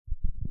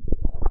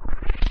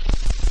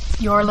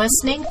You're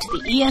listening to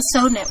the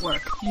ESO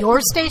Network, your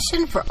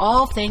station for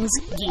all things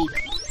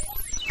geek.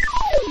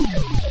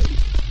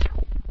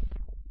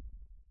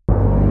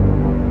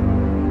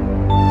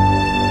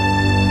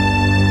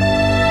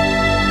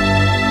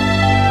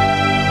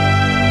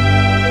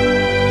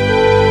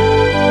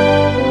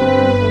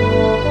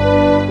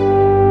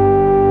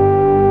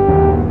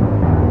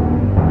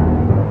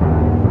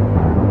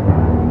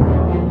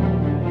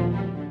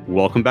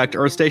 Welcome back to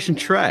Earth Station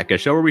Trek, a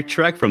show where we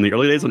trek from the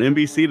early days on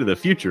NBC to the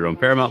future on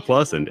Paramount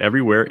Plus and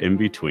everywhere in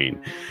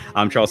between.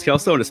 I'm Charles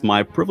Kelso, and it's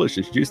my privilege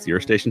to introduce the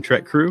Earth Station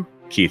Trek crew: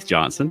 Keith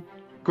Johnson.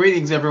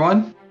 Greetings,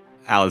 everyone.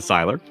 Alan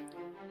Seiler.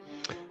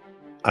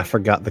 I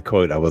forgot the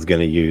quote I was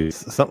going to use.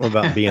 Something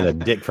about being a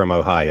dick from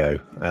Ohio.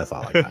 That's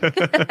all I got.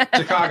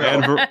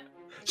 Chicago.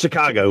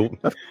 Chicago.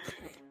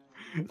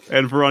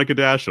 And Veronica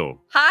Dashel.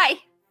 Hi.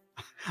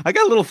 I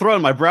got a little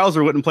thrown. My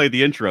browser wouldn't play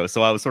the intro,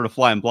 so I was sort of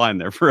flying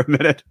blind there for a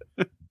minute.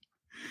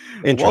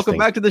 Welcome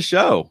back to the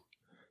show.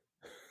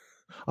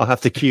 I'll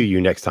have to cue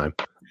you next time.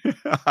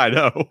 I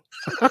know.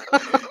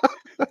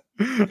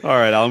 All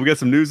right, Alan, we got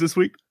some news this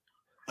week.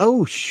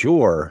 Oh,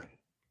 sure.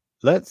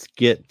 Let's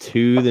get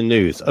to the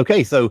news.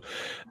 Okay, so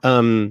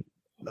 4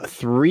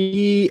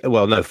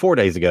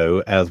 days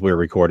ago, as we're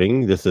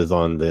recording, this is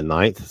on the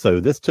 9th.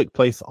 So this took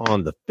place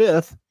on the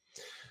 5th,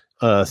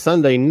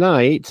 Sunday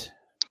night.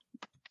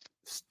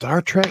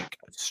 Star Trek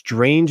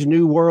Strange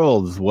New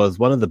Worlds was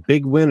one of the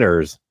big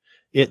winners.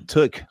 It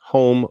took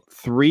home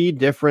 3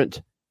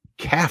 different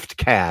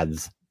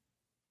CAFTCADs.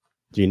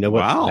 Do you know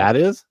what that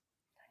is?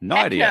 No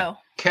idea.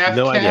 CAFTCADs?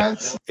 No idea.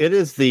 It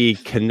is the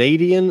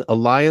Canadian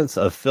Alliance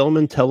of Film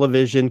and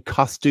Television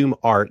Costume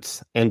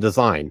Arts and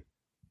Design.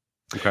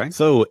 Okay.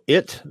 So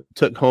it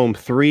took home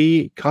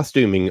 3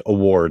 costuming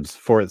awards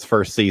for its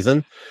first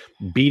season,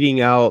 beating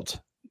out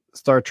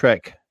Star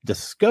Trek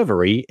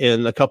Discovery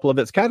in a couple of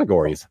its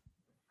categories.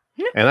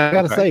 And I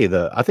got to say,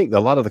 I think a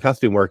lot of the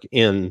costume work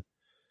in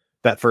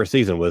that first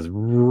season was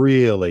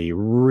really,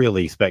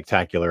 really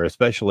spectacular,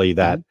 especially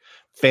that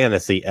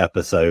fantasy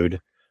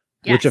episode,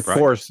 which of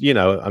course,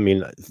 I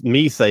mean,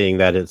 me saying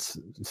that it's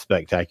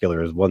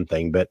spectacular is one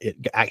thing, but it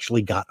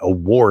actually got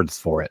awards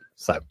for it.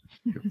 So,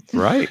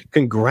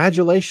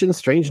 congratulations,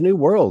 Strange New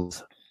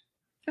Worlds.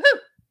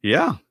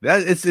 Yeah,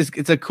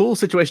 it's a cool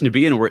situation to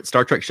be in, where it's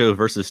Star Trek show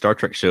versus Star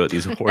Trek show at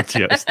these awards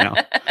shows now.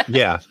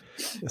 Yeah.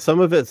 Some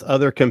of its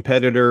other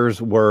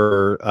competitors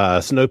were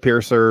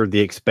Snowpiercer, The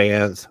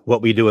Expanse,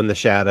 What We Do in the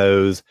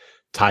Shadows,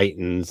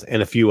 Titans,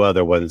 and a few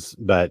other ones,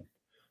 but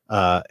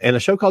and a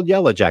show called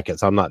Yellow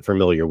Jackets I'm not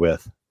familiar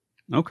with.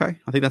 Okay,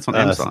 I think that's on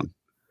Amazon.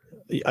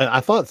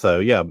 I thought so.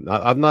 Yeah,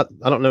 I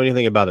don't know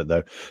anything about it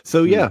though.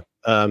 So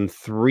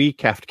 3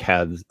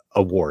 CAFTCAD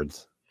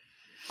awards.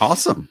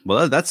 Awesome.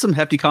 Well, that's some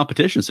hefty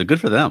competition, so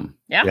good for them.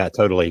 Yeah,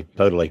 totally.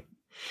 All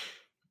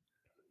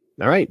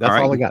right, that's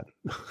all I got.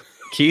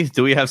 Keith,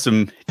 do we have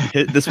some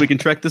hit this week in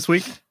Trek this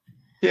week?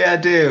 Yeah, I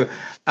do.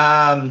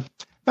 Found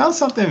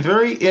something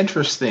very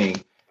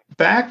interesting.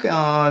 Back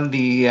on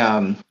the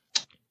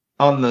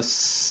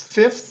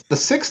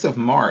 6th of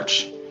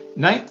March,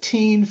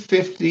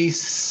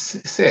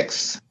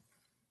 1956,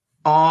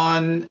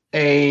 on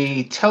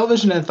a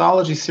television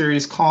anthology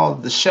series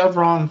called The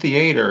Chevron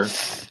Theater,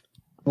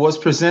 was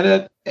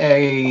presented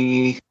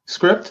a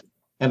script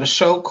and a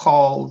show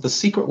called The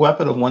Secret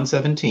Weapon of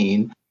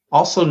 117,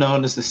 also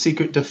known as The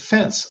Secret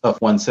Defense of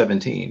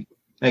 117.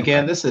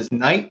 Again, this is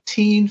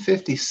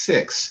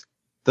 1956.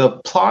 The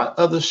plot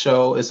of the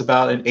show is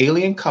about an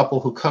alien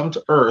couple who come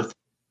to Earth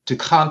to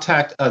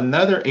contact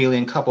another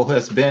alien couple who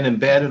has been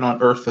embedded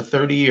on Earth for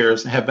 30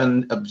 years and have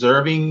been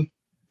observing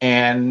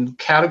and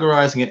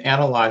categorizing and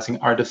analyzing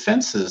our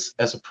defenses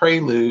as a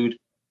prelude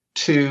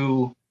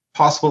to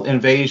possible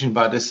invasion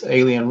by this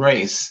alien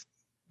race.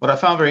 What I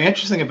found very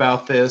interesting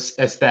about this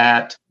is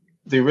that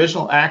the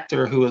original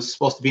actor who was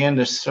supposed to be in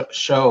this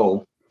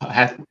show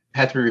had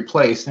to be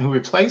replaced, and who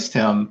replaced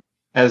him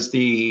as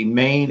the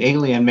main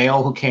alien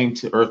male who came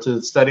to Earth to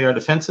study our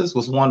defenses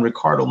was one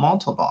Ricardo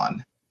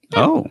Montalban.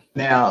 Oh.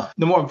 Now,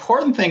 the more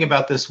important thing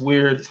about this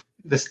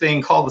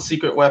thing called The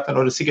Secret Weapon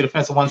or The Secret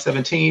Defense of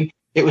 117,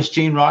 it was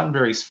Gene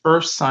Roddenberry's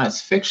first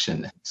science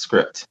fiction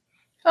script.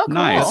 Oh, cool.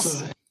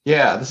 Nice.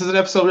 This is an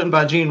episode written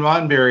by Gene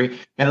Roddenberry,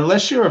 and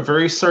unless you're a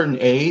very certain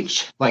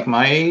age, like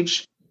my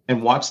age,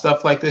 and watch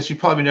stuff like this, you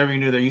probably never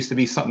knew there used to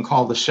be something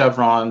called the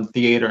Chevron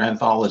Theater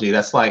Anthology.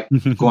 That's like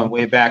going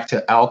way back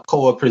to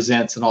Alcoa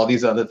Presents and all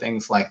these other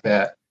things like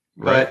that.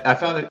 Right. But I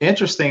found it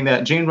interesting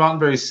that Gene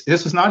Roddenberry's,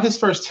 this was not his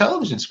first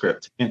television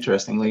script,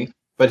 interestingly,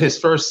 but his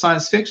first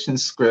science fiction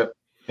script,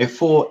 a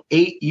full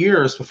 8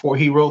 years before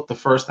he wrote the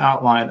first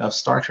outline of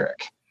Star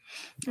Trek.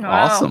 Wow.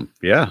 Awesome.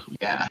 Yeah,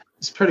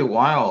 it's pretty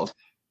wild.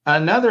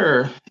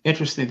 Another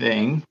interesting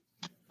thing,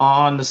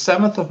 on the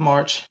 7th of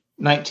March,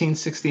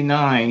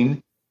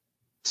 1969,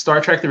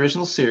 Star Trek, the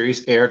original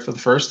series, aired for the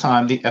first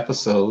time the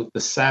episode, The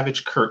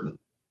Savage Curtain.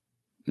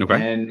 Okay.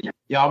 And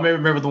y'all may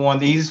remember the one,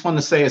 the easiest one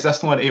to say is that's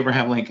the one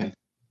Abraham Lincoln.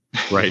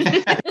 Right.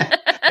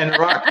 And the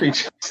rock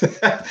creatures.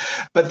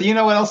 But do you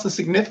know what else is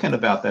significant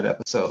about that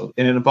episode?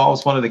 And it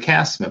involves one of the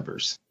cast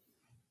members.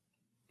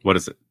 What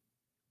is it?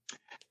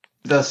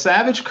 The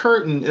Savage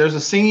Curtain. There's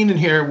a scene in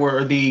here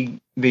where the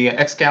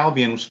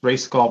Excalibur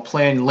race called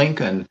playing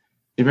Lincoln.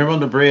 You remember on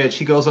the bridge,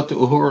 he goes up to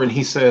Uhura and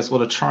he says,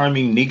 "What a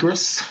charming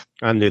negress."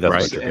 I knew that's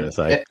Right. what you were going to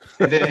say.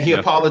 And then he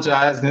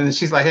apologized, and then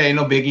she's like, "Hey,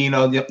 no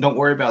biggie, don't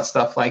worry about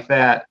stuff like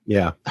that."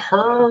 Yeah.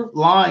 Her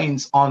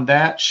lines on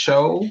that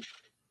show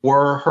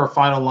were her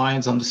final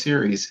lines on the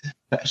series.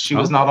 She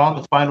was not on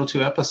the final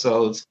 2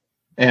 episodes.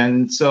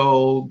 And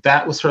so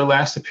that was her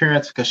last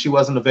appearance because she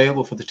wasn't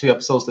available for the 2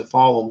 episodes that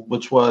followed,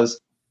 which was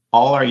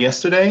All Our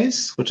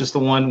Yesterdays, which is the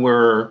one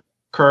where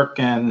Kirk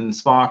and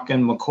Spock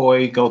and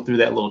McCoy go through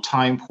that little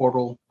time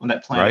portal on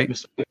that planet Right.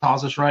 Mr.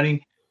 Paz is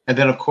running. And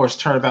then, of course,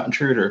 Turnabout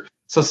Intruder.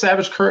 So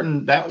Savage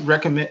Curtain, that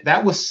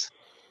was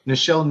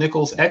Nichelle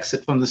Nichols'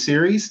 exit from the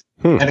series.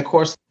 And of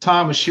course, the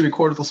time when she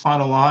recorded those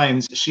final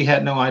lines, she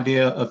had no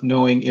idea of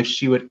knowing if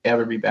she would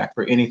ever be back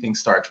for anything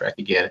Star Trek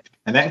again.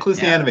 And that includes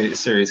the animated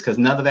series, because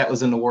none of that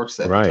was in the works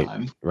at the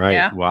time. Right.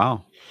 Yeah.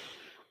 Wow.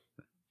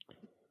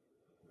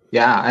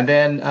 Yeah, and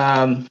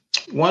then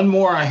one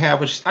more I have,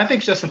 which I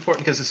think is just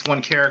important because it's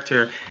one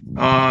character.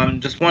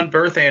 Just one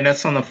birthday, and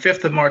that's on the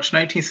 5th of March,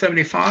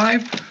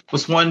 1975,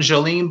 was one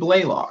Jolene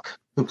Blaylock,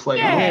 who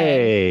played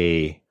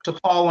Hey.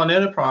 T'Pol on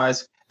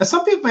Enterprise. And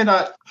some people may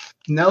not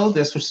know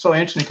this, which is so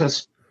interesting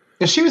because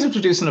she was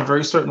introduced in a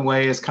very certain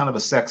way as kind of a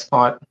sex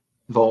pot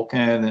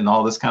Vulcan and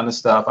all this kind of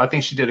stuff. I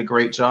think she did a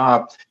great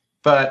job.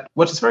 But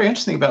what's very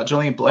interesting about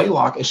Jolene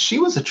Blaylock is she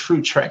was a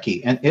true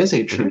Trekkie and is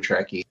a true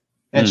Trekkie.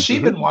 And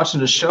she'd been watching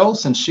the show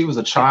since she was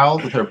a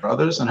child with her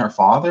brothers and her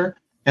father.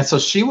 And so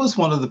she was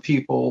one of the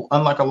people,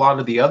 unlike a lot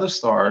of the other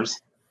stars,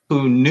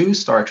 who knew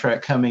Star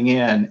Trek coming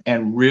in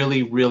and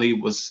really, really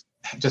was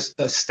just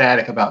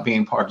ecstatic about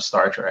being part of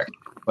Star Trek,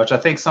 which I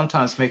think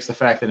sometimes makes the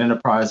fact that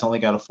Enterprise only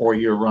got a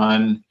 4-year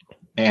run.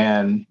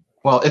 And,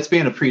 well, it's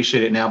being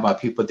appreciated now by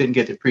people. It didn't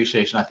get the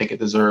appreciation I think it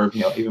deserved,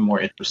 even more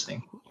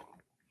interesting.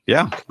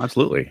 Yeah,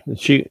 absolutely.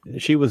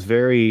 She was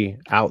very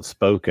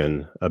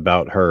outspoken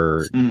about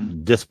her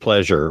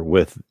displeasure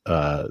with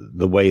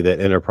the way that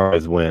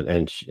Enterprise went,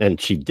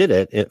 and she did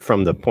it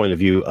from the point of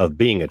view of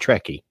being a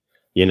Trekkie.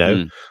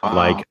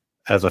 Like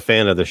as a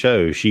fan of the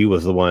show, she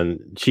was the one.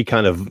 She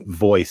kind of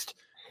voiced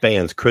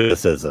fans'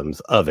 criticisms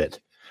of it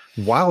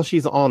while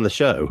she's on the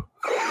show.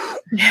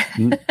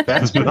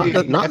 That's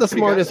not the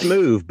smartest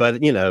move, but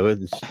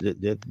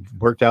it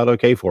worked out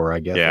okay for her. I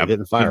guess they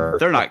didn't fire her.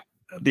 They're not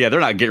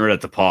getting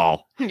rid of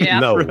T'Pol. Yeah.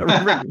 No,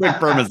 Rick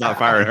Berman's not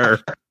firing her.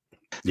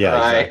 yeah,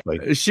 Right.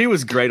 exactly. She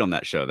was great on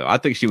that show, though. I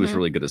think she was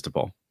really good as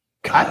T'Pol.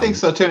 I think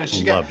so too. And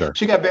she Loved her.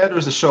 got better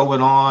as the show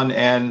went on.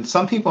 And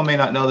some people may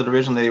not know that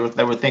originally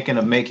they were thinking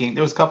of making.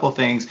 There was a couple of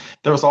things.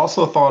 There was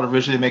also a thought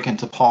originally making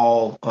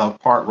T'Pol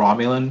part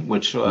Romulan,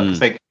 which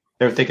they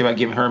were thinking about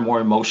giving her more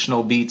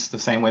emotional beats, the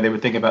same way they were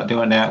thinking about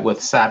doing that with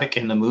Saavik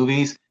in the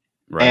movies.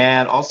 Right.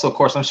 And also, of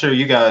course, I'm sure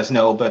you guys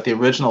know, but the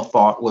original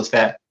thought was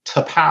that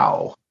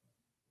T'Pau,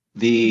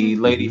 the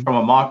lady from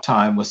Amok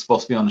Time, was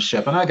supposed to be on the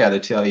ship. And I got to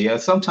tell you,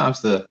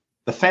 sometimes the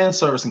fan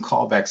service and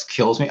callbacks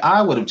kills me.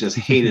 I would have just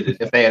hated it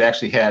if they had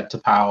actually had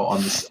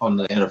T'Pau on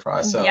the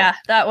Enterprise. So Yeah,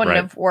 that wouldn't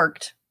Right. have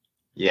worked. I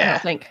yeah,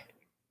 don't think.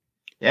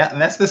 yeah, and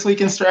that's this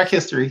week in Trek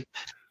history.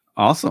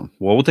 Awesome.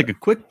 Well, we'll take a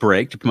quick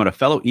break to promote a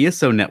fellow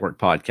ESO Network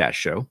podcast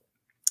show.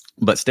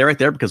 But stay right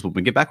there, because when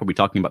we get back, we'll be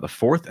talking about the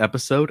 4th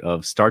episode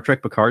of Star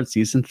Trek Picard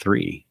Season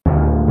 3.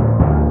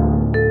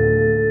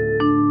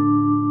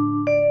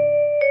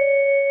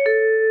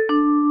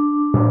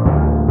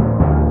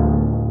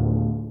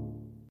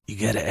 You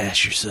gotta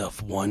ask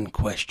yourself one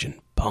question,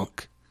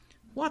 punk.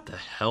 What the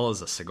hell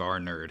is a cigar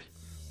nerd?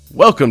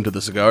 Welcome to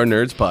the Cigar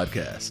Nerds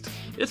Podcast.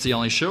 It's the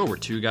only show where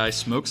 2 guys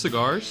smoke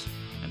cigars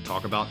and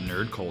talk about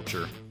nerd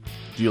culture.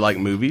 Do you like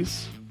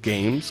movies,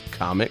 games,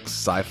 comics,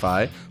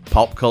 sci-fi,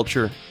 pulp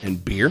culture,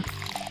 and beer?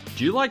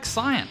 Do you like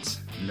science,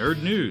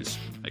 nerd news,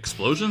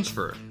 explosions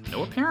for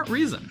no apparent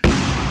reason?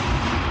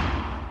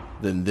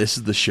 Then this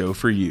is the show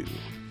for you.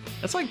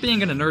 It's like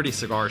being in a nerdy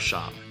cigar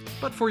shop,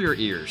 but for your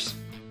ears.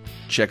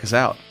 Check us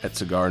out at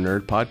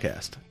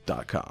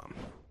cigarnerdpodcast.com.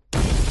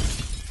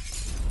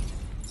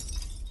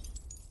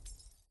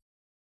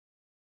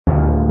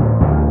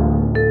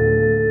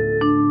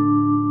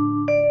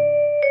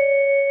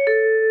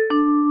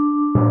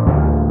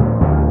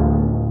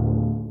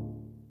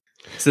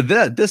 So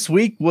this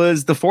week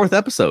was the 4th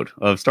episode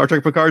of Star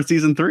Trek Picard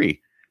Season 3.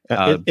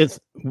 It's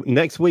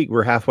next week.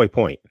 We're halfway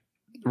point.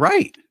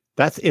 Right.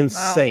 That's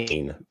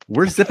insane.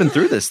 We're zipping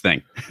through this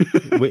thing.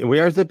 We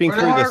are zipping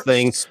through this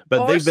thing,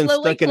 but they've been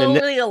stuck in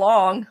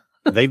along.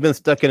 they've been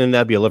stuck in a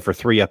nebula for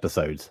 3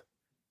 episodes.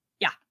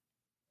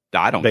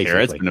 I don't care.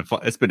 Basically.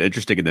 It's been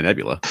interesting in the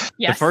nebula.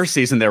 Yes. The first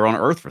season they were on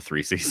Earth for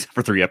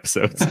 3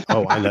 episodes.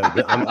 Oh, I know.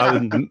 I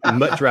would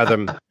much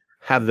rather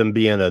have them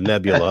be in a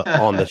nebula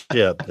on the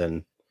ship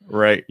than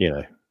Right.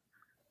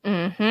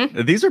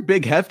 Mm-hmm. These are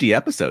big, hefty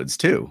episodes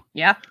too.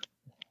 Yeah.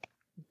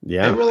 They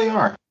Yeah. really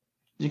are.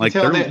 You can Like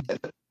tell they're-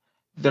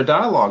 they're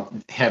dialogue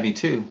heavy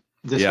too,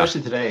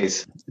 especially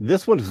today's.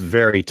 This one's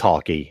very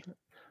talky.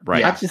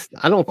 Right. Yeah.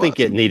 I don't think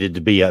it needed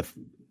to be a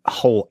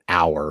whole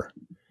hour.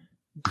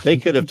 They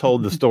could have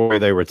told the story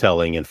they were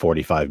telling in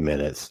 45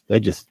 minutes.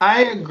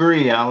 I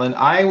agree, Alan.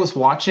 I was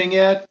watching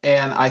it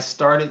and I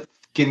started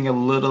getting a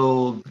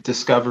little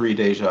Discovery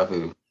deja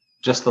vu.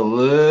 Just a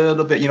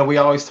little bit. We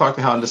always talk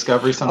about how in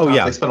Discovery sometimes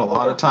they spend a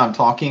lot of time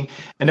talking,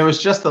 and there was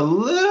just a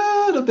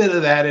little bit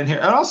of that in here.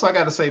 And also, I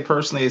got to say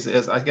personally,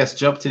 as I guess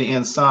jump to the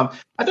end some,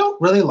 I don't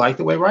really like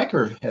the way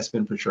Riker has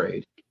been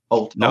portrayed.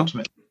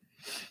 Ultimately,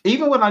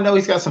 even when I know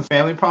he's got some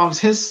family problems,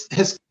 his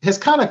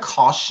kind of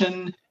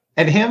caution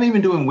and him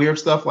even doing weird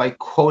stuff like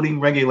quoting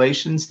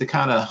regulations to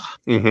kind of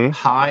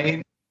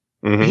hide.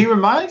 Mm-hmm. He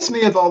reminds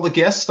me of all the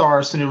guest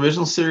stars in the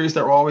original series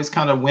that were always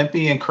kind of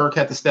wimpy, and Kirk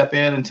had to step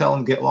in and tell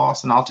him get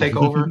lost and I'll take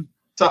over.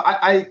 So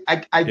I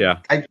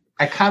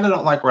kind of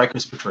don't like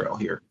Riker's portrayal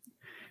here.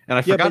 And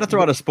I forgot to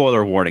throw out a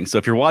spoiler warning. So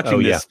if you're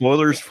watching this,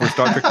 spoilers for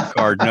Star Trek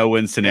Picard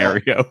no-win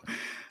scenario.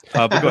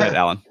 But go ahead,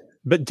 Alan.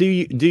 But do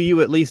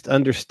you at least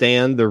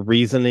understand the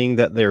reasoning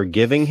that they're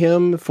giving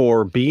him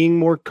for being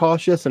more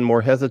cautious and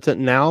more hesitant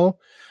now?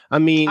 I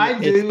mean,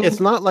 it's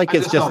not like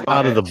it's just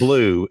out of the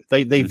blue.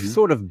 They've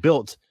sort of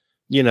built,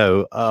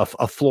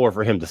 a floor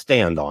for him to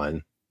stand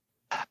on.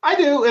 I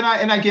do, and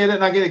I get it,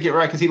 and I get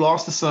right, because he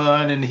lost a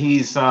son, and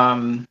he's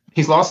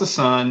lost a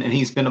son, and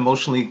he's been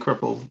emotionally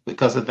crippled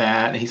because of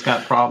that, and he's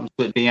got problems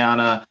with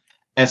Deanna,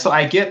 and so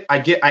I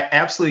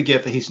absolutely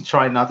get that he's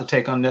trying not to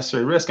take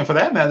unnecessary risk, and for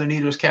that matter,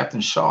 neither is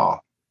Captain Shaw,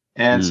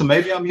 and so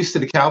maybe I'm used to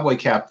the cowboy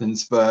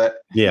captains, but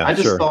I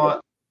just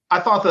thought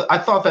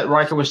that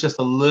Riker was just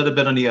a little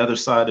bit on the other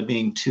side of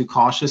being too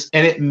cautious,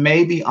 and it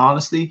may be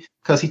honestly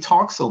because he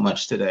talks so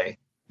much today.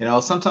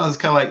 Sometimes it's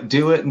kind of like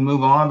do it and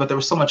move on, but there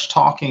was so much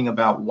talking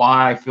about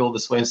why I feel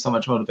this way and so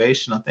much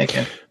motivation. I'm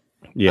thinking,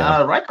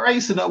 Riker, I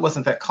used to know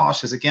wasn't that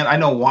cautious. Again, I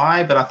know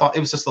why, but I thought it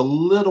was just a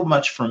little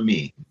much for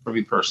me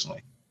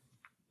personally.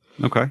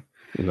 Okay.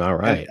 All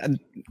right.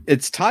 And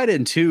it's tied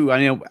into,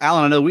 Alan,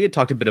 I know we had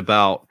talked a bit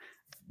about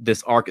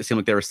this arc. It seemed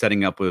like they were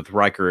setting up with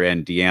Riker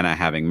and Deanna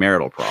having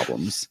marital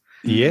problems.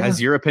 Yeah.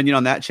 Has your opinion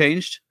on that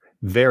changed?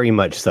 Very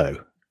much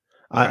so.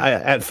 I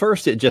at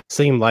first, it just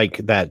seemed like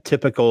that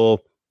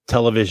typical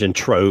television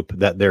trope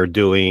that they're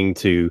doing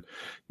to,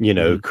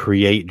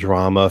 create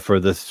drama for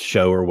this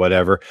show or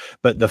whatever.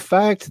 But the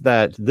fact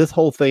that this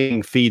whole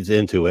thing feeds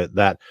into it,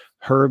 that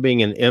her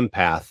being an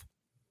empath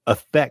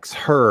affects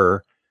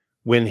her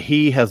when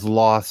he has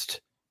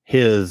lost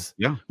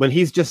when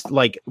he's just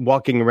like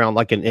walking around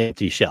like an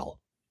empty shell,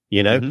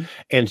 and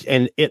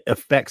it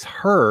affects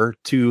her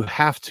to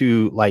have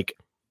to like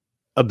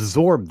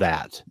absorb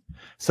that.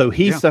 So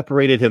he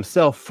separated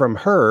himself from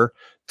her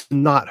to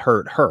not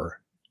hurt her.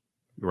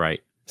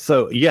 Right.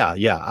 So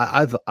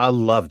I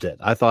loved it.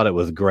 I thought it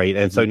was great.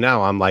 And so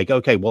now I'm like,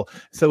 okay, well,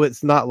 so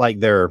it's not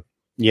like they're,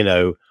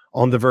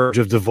 on the verge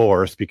of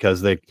divorce because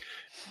they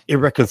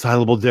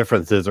irreconcilable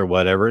differences or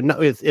whatever.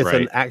 No, it's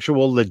an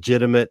actual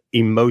legitimate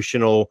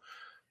emotional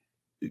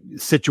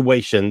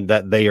situation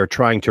that they are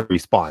trying to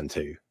respond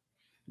to.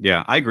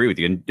 Yeah, I agree with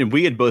you. And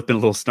we had both been a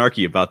little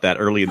snarky about that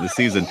early in the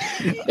season.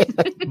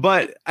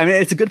 But,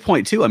 it's a good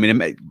point, too.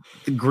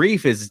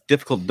 Grief is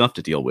difficult enough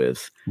to deal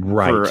with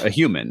for a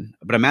human.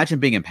 But imagine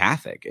being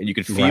empathic and you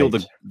could feel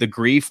the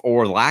grief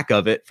or lack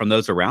of it from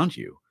those around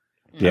you.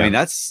 Yeah.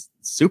 That's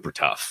super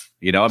tough.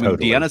 Totally.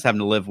 Deanna's having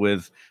to live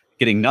with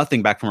getting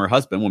nothing back from her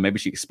husband when maybe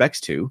she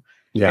expects to.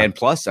 Yeah. And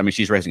plus,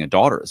 she's raising a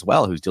daughter as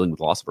well who's dealing with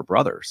loss of her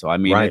brother. So,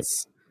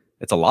 it's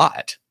a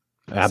lot.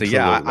 Absolutely.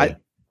 So,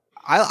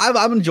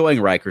 I'm enjoying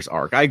Riker's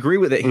arc. I agree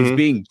with it. He's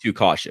being too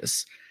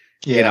cautious.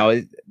 Yeah.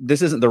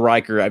 This isn't the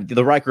Riker.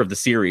 The Riker of the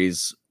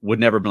series would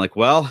never have been like,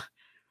 well,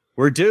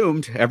 we're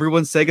doomed.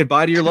 Everyone say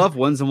goodbye to your loved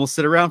ones and we'll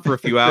sit around for a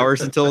few hours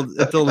until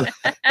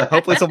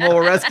hopefully someone will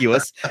rescue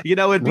us.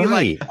 It'd be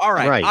like, all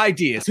right,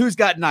 ideas. Who's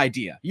got an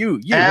idea? You.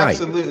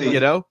 Absolutely.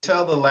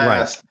 Tell the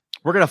last. Right.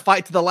 We're going to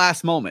fight to the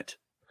last moment.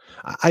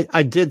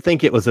 I did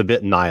think it was a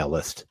bit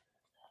nihilist.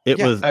 It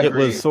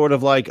was sort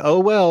of like, oh,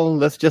 well,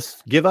 let's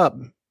just give up.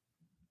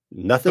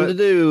 Nothing to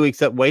do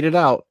except wait it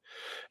out.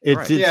 It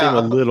did seem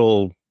a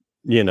little,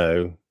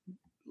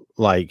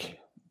 like,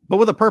 but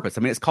with a purpose.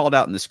 It's called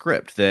out in the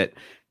script that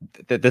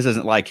this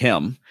isn't like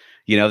him.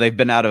 They've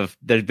been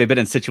they've been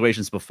in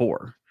situations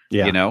before.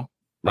 Yeah.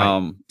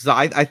 Right. So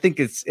I think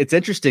it's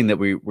interesting that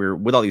we're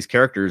with all these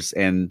characters,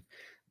 and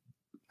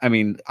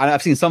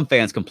I've seen some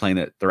fans complain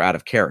that they're out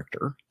of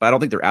character, but I don't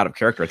think they're out of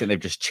character. I think they've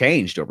just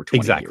changed over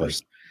 20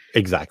 years.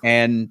 Exactly.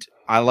 And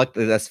I like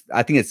that.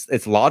 I think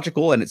it's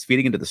logical and it's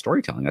feeding into the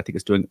storytelling. I think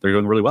they're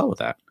doing really well with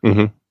that.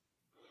 Mm-hmm.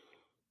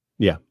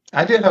 Yeah.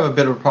 I did have a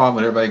bit of a problem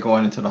with everybody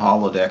going into the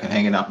holodeck and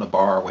hanging out in the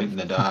bar waiting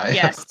to die.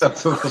 Yes.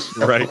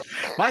 Right.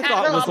 My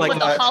thought was like with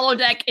the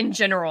holodeck in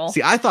general.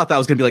 See, I thought that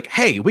was going to be like,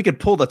 hey, we could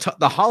pull the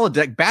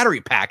holodeck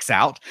battery packs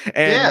out.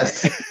 And,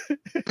 yes.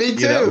 Me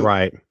too.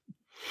 Right.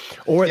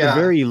 Or at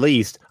the very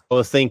least, I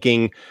was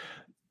thinking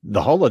the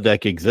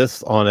holodeck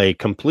exists on a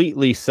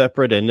completely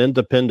separate and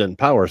independent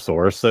power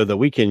source so that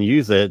we can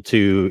use it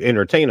to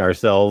entertain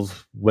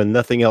ourselves when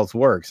nothing else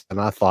works. And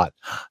I thought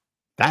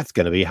that's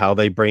going to be how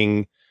they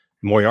bring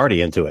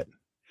Moriarty into it.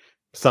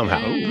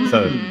 somehow.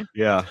 So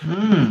Yeah.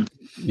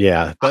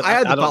 yeah, but I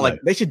had the don't thought like know.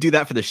 they should do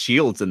that for the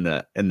shields and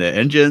the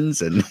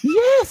engines and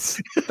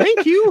Yes,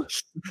 thank you.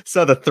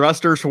 so the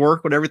thrusters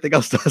work when everything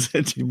else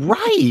doesn't.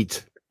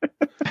 Right,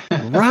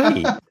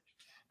 right.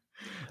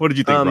 What did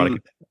you think,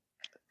 Veronica?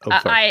 Oh,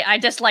 sorry. I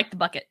disliked the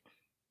bucket.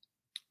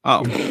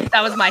 Oh,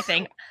 That was my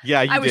thing.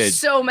 yeah, you I was did.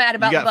 so mad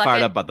about You the got fired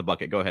bucket. up about the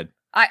bucket. Go ahead.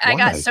 I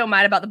got Why? so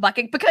mad about the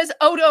bucket because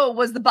Odo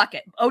was the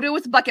bucket. Odo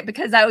was the bucket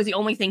because that was the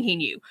only thing he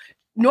knew.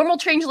 Normal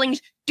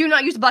changelings do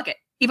not use the bucket,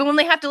 even when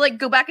they have to like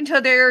go back into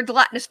their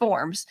gelatinous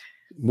forms.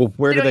 Well,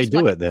 where They do don't they use do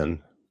bucket. it then?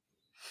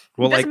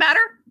 Well, Doesn't matter.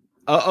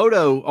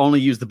 Odo only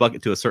used the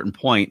bucket to a certain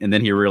point, and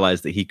then he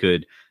realized that he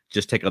could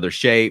just take other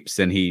shapes,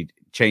 and he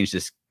changed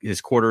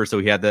his quarters. So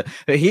he had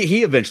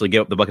he eventually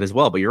gave up the bucket as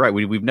well. But you're right,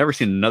 we've never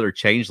seen another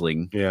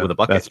changeling Yeah, with a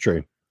bucket. that's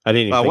true. I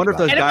didn't even I think wonder if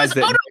about those And it guys was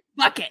that Odo's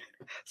bucket.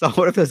 so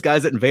what if those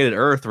guys that invaded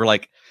Earth were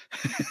like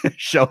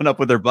showing up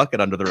with their bucket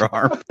under their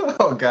arm?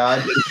 Oh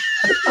God.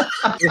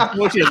 I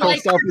want you to tell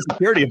Stealthy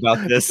Security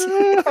about this.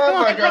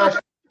 Oh my gosh.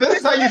 This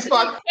is how you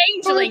spot.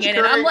 Changeling in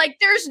it. I'm great. like,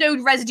 there's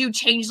no residue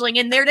changeling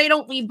in there. They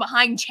don't leave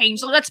behind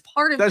changeling. That's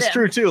part of That's them.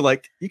 true too.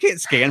 Like you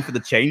can't scan for the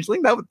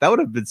changeling. That would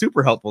have been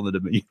super helpful in the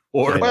Dominion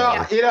War. Yeah.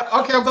 Well,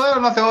 okay, I'm glad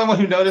I'm not the only one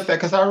who noticed that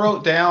because I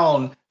wrote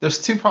down there's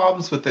two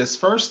problems with this.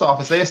 First off,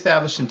 as they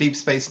established in Deep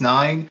Space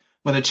Nine,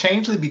 when a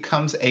changeling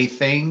becomes a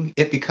thing,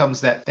 it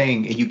becomes that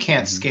thing, and you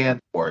can't scan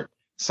for it.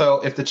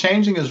 So if the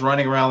changeling is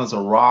running around as a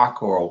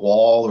rock or a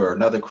wall or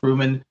another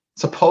crewman,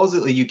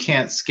 supposedly you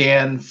can't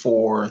scan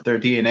for their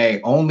DNA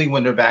only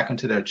when they're back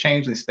into their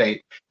changeling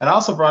state. And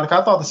also, Veronica,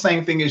 I thought the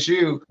same thing as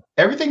you.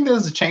 Everything that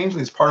is a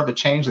changeling is part of a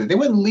changeling. They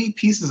wouldn't leave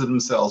pieces of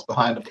themselves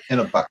behind in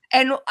a bucket.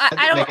 And That I doesn't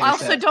make don't any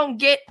also sense. don't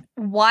get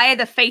why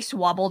the face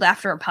wobbled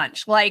after a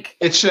punch. Like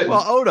It shouldn't.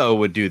 Well, Odo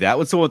would do that.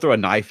 Would someone throw a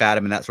knife at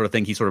him and that sort of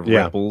thing? He sort of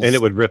Yeah, ripples. and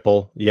it would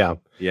ripple. Yeah.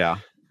 Yeah.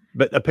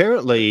 But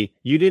apparently,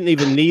 you didn't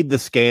even need the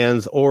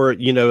scans, or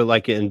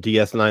like in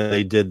DS9,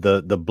 they did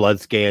the blood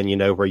scan.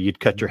 Where you'd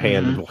cut your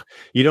hand.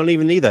 You don't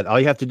even need that. All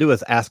you have to do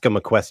is ask them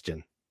a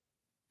question.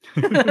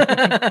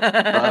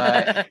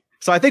 Right.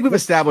 So I think we've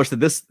established that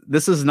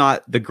this is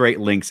not the Great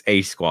Links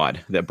A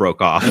Squad that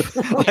broke off.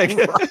 Like,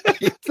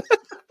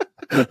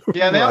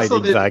 Yeah, they Right, also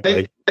did.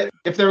 exactly.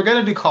 If they were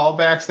going to do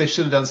callbacks, they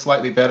should have done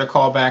slightly better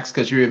callbacks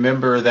because you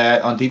remember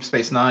that on Deep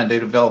Space Nine, they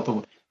developed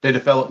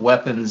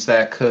weapons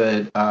that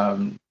could.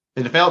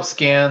 They developed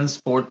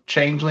scans for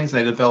changelings.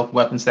 They developed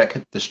weapons that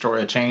could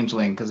destroy a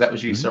changeling because that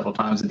was used several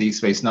times in Deep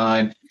Space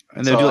Nine.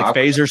 and they do like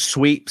phaser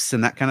sweeps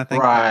and that kind of thing.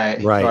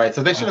 Right.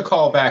 So they should have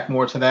called back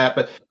more to that.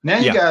 But now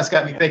you Yeah. guys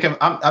got me thinking.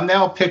 I'm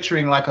now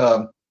picturing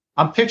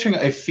I'm picturing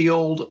a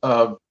field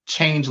of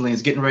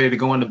changelings getting ready to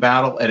go into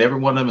battle, and every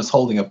one of them is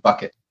holding a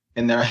bucket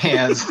in their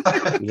hands.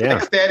 Yeah.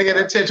 Standing at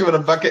attention with a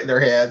bucket in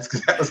their hands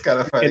because that was kind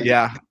of funny.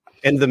 Yeah.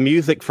 And the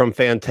music from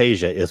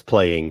Fantasia is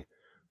playing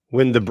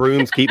when the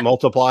brooms keep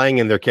multiplying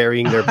and they're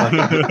carrying their bucket.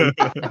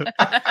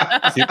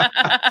 See,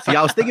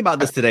 I was thinking about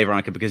this today,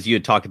 Veronica, because you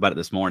had talked about it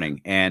this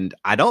morning, and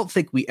I don't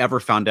think we ever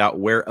found out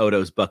where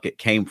Odo's bucket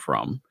came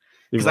from.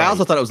 Because I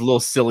also thought it was a little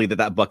silly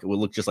that bucket would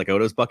look just like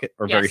Odo's bucket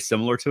or very Yes.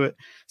 similar to it.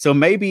 So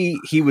maybe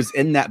he was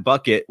in that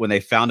bucket when they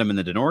found him in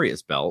the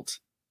Denorius belt,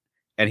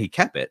 and he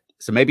kept it.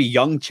 So maybe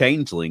young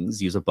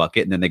changelings use a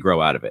bucket and then they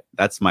grow out of it.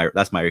 That's my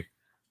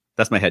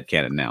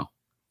headcanon now.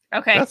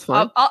 Okay, That's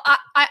fine.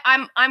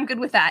 I'm good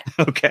with that.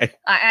 Okay,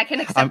 I can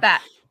accept I'm-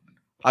 that.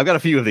 I've got a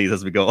few of these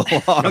as we go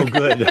along. Oh,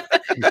 good.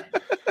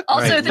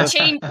 Also, Right.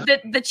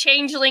 the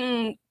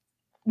changeling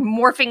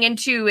morphing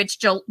into its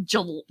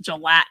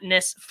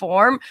gelatinous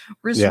form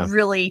was Yeah.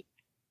 really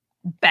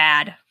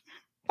bad.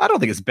 I don't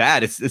think it's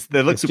bad.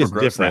 They look It's super just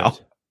gross now.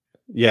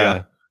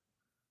 Yeah.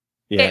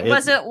 Yeah. It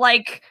wasn't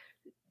like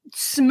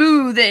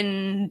smooth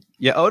and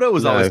Yeah, Odo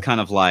was No. always kind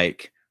of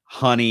like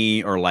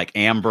honey or like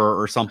amber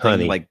or something.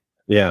 Honey. Like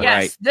Yeah. yes,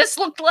 Right. this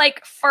looked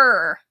like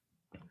fur.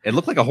 it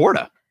looked like a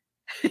Horta.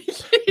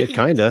 It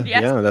kind of.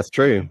 Yes. Yeah, that's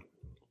true.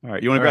 All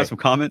right, you want to All grab right. some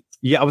comments?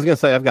 Yeah, I was going to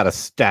say I've got a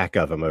stack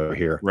of them over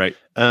here. Right.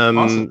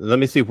 Awesome. Let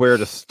me see where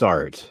to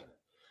start.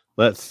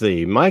 Let's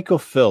see. Michael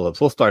Phillips.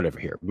 We'll start over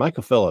here.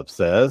 Michael Phillips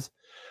says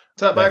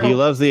What's up, that Michael? he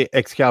loves the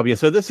Excalibur.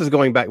 So this is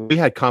going back. We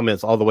had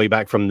comments all the way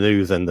back from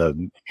news and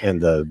the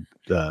history,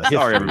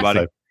 Sorry, everybody.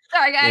 so-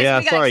 Sorry, guys. yeah,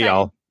 we got sorry,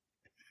 excited.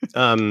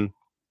 y'all.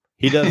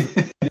 He does.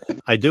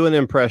 I do an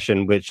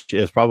impression, which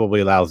is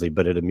probably lousy,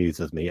 but it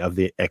amuses me, of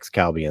the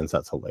Excalbians.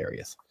 That's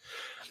hilarious.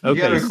 You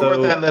gotta Okay, record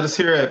so that and let us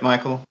hear it,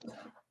 Michael.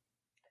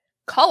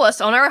 Call us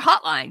on our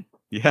hotline.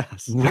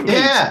 Yes.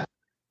 Yeah.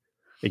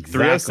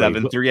 exactly.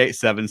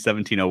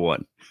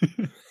 307-387-1701.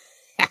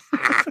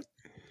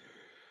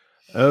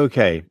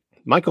 Okay,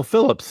 Michael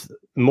Phillips.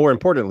 More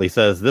importantly,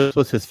 says this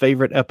was his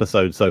favorite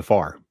episode so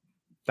far.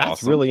 That's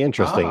Awesome. really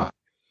interesting. Ah.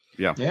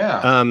 Yeah.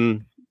 Yeah.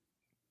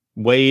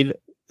 Wade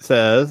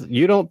says,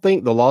 "You don't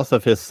think the loss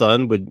of his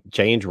son would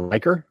change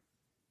Riker?"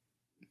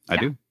 I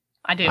do.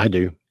 I do. I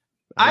do.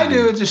 I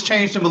do. It just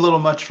changed him a little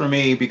much for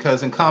me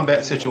because in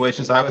combat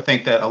situations, I would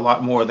think that a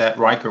lot more of that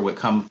Riker would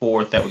come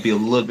forth. That would be a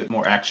little bit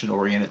more action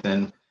oriented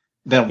than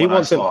He what I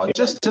wants him- saw.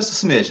 Just a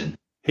smidgen.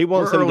 He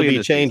wants We're them to early in be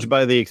the changed season.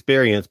 by the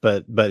experience,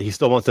 but he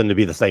still wants them to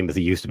be the same as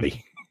he used to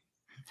be.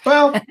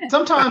 Well,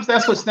 sometimes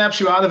that's what snaps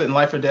you out of it in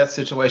life or death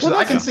situations. Well,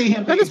 I can see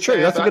him. That being is true.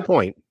 sad, That's a but good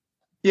point.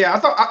 Yeah, I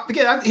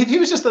thought he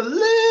was just a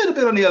little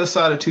bit on the other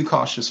side of too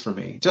cautious for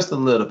me, just a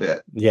little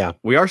bit. Yeah,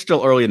 We are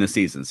still early in the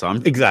season, so I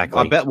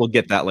exactly. bet we'll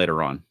get that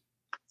later on.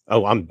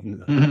 Oh, I'm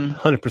Mhm.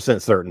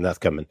 100% certain that's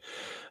coming.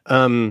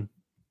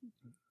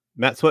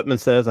 Matt Switman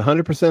says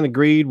 100%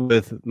 agreed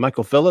with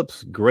Michael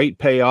Phillips. Great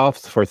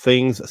payoffs for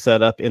things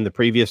set up in the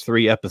previous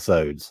 3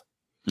 episodes.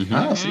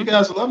 Oh, so you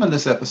guys are loving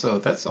this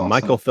episode. That's awesome.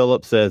 Michael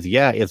Phillips says,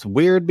 yeah, it's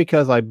weird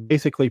because I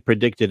basically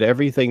predicted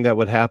everything that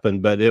would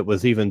happen, but it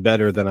was even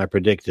better than I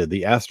predicted.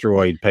 The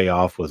asteroid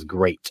payoff was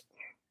great.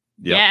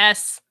 Yep.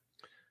 Yes.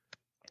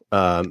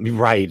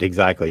 Right,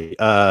 exactly.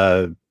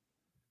 I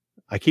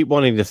keep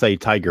wanting to say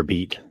Tiger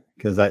Beat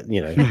because that,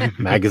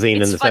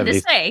 magazine It's in the fun 70s.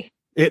 to say.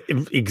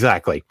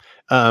 Exactly.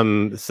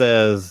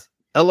 Says,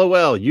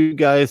 LOL, you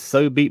guys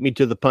so beat me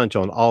to the punch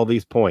on all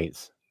these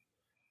points.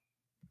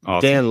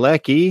 Awesome. Dan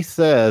Leckie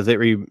says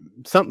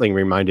something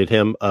reminded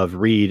him of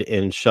Reed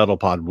in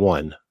Shuttlepod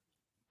 1.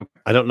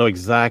 I don't know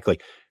exactly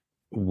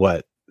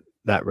what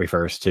that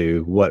refers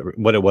to,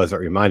 what it was that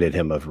reminded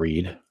him of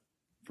Reed.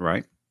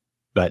 Right.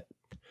 But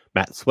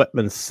Matt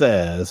Swetman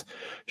says,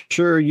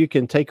 sure, you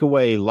can take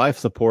away life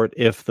support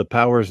if the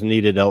power's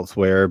needed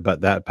elsewhere,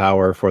 but that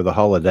power for the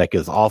holodeck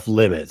is off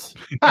limits.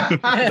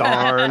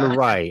 Darn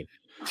right.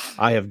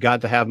 I have got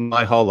to have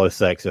my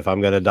holosex if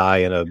I'm going to die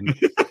in a,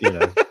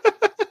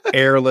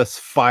 airless,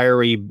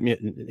 fiery.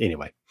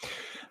 Anyway.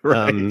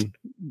 Right.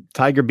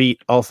 Tiger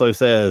Beat also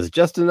says,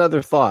 just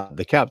another thought.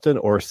 The captain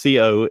or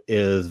CO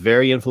is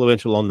very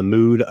influential on the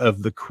mood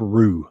of the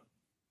crew.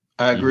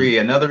 I agree.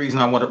 Another reason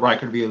I wanted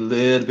Riker to be a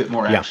little bit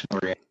more action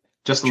oriented,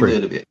 just a True.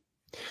 little bit.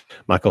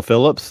 Michael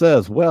Phillips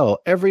says, well,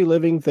 every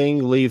living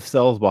thing leaves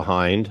cells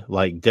behind,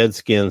 like dead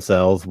skin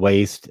cells,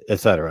 waste,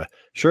 etc.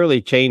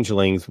 Surely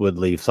changelings would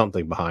leave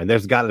something behind.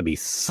 There's got to be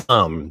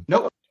some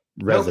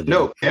residue.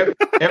 No.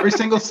 Every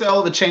single cell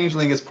of the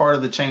changeling is part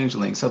of the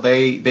changeling, so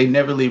they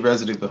never leave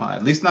residue behind.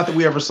 At least not that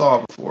we ever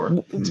saw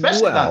before.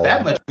 Especially not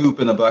that much goop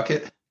in a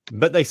bucket.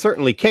 But they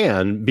certainly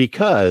can,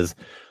 because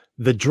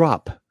the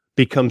drop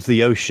becomes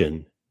the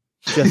ocean,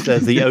 just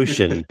as the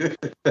ocean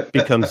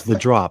becomes the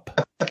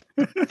drop.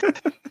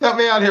 Help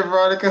me out here,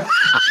 Veronica.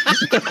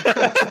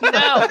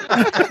 No,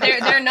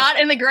 they're not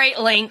in the Great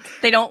Link.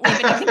 They don't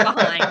leave anything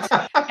behind.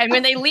 And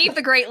when they leave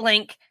the Great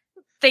Link,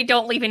 they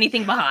don't leave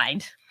anything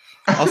behind.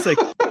 I'll say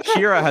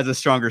Kira has a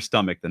stronger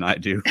stomach than I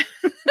do.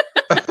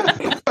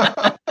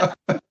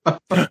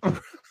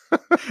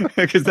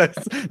 Because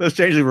those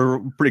changes were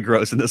pretty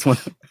gross in this one.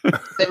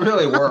 They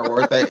really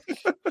were.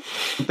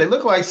 They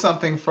look like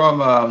something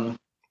from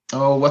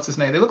what's his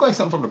name? They look like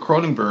something from the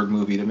Cronenberg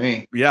movie to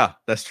me. Yeah,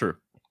 that's true.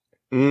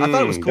 I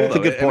thought it was cool. That's a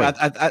good point.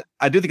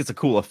 I do think it's a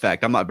cool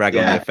effect. I'm not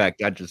bragging on the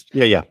effect.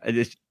 Yeah.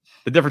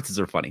 The differences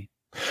are funny.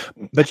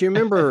 But you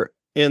remember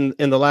in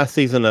the last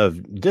season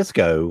of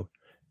Disco,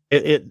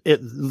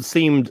 it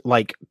seemed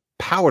like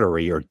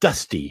powdery or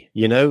dusty.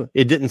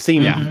 It didn't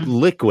seem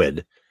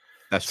liquid.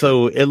 That's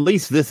true. So at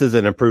least this is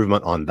an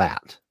improvement on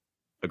that.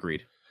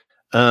 Agreed.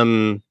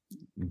 Dan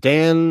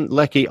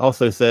Leckie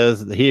also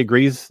says that he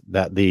agrees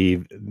that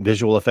the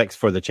visual effects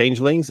for the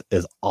changelings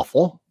is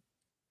awful.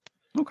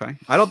 Okay.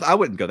 I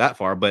wouldn't go that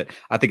far, but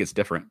I think it's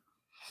different.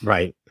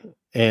 Right.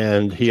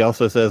 And he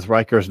also says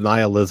Riker's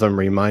nihilism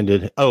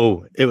reminded.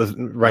 Oh, it was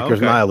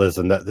Riker's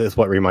nihilism that is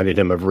what reminded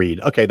him of Reed.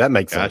 Okay, that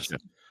makes sense.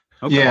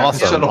 Okay. Yeah,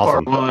 awesome.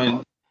 Part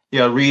 1.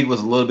 Yeah, Reed was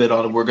a little bit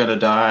on we're gonna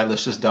die.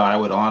 Let's just die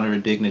with honor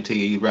and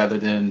dignity, rather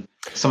than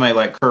somebody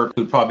like Kirk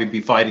who'd probably be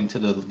fighting to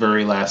the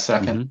very last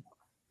second.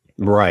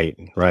 Mm-hmm. Right.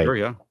 Sure,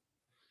 yeah.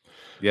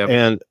 Yeah.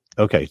 And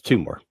okay, 2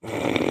 more.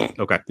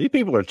 Okay. These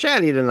people are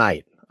chatty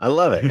tonight. I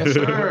love it. Yes,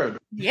 sir.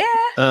 Yeah.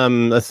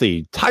 Let's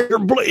see. Tiger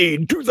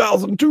Blade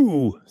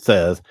 2002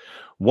 says,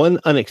 one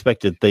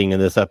unexpected thing in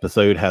this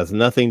episode has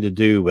nothing to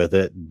do with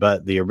it,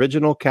 but the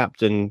original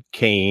Captain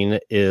Kane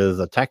is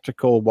a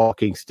tactical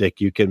walking stick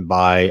you can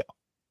buy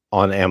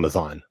on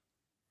Amazon.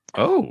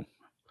 Oh,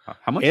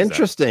 how much?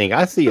 Interesting.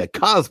 I see a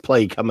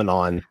cosplay coming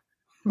on.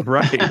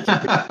 Right.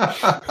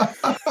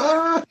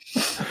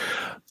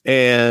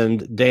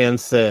 And Dan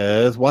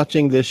says,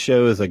 watching this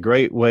show is a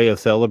great way of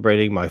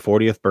celebrating my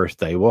 40th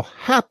birthday. Well,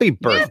 happy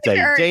birthday,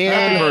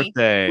 Dan. Happy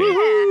birthday.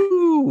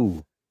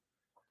 Woo-hoo.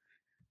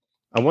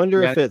 I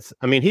wonder if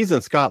he's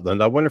in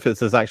Scotland. I wonder if it's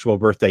his actual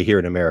birthday here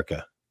in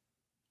America.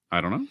 I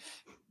don't know.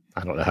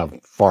 I don't know how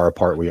far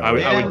apart we are.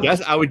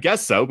 I would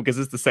guess so, because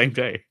it's the same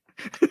day.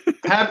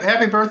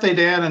 Happy birthday,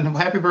 Dan, and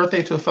happy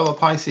birthday to a fellow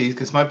Pisces,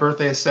 because my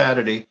birthday is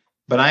Saturday,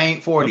 but I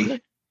ain't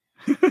 40.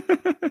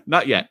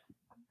 Not yet.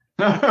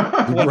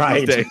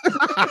 Right.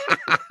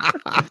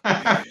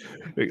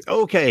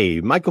 Okay.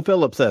 Michael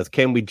Phillips says,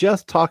 can we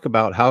just talk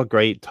about how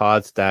great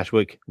Todd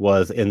Stashwick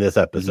was in this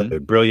episode?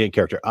 Mm-hmm. Brilliant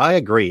character. I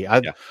agree.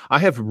 I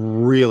have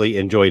really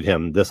enjoyed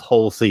him this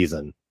whole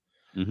season.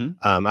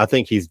 Mm-hmm. I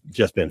think he's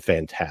just been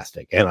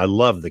fantastic, and I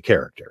love the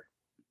character.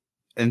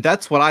 And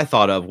that's what I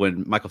thought of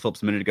when Michael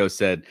Phillips a minute ago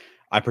said,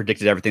 I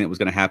predicted everything that was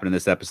going to happen in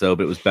this episode,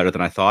 but it was better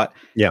than I thought.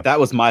 Yeah. That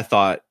was my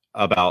thought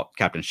about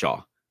Captain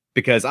Shaw,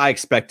 because I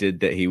expected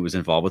that he was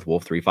involved with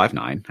Wolf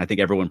 359. I think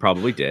everyone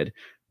probably did,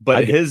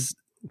 but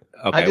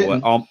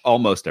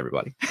almost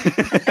everybody,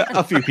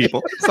 a few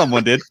people,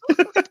 someone did,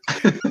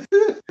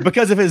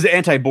 because of his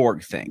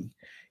anti-Borg thing,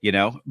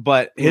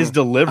 but his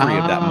delivery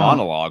of that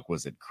monologue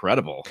was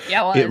incredible.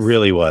 Yeah, it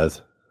really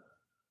was.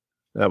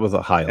 That was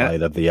a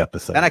highlight of the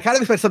episode. And I kind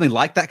of expected something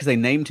like that because they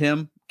named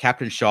him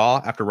Captain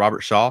Shaw after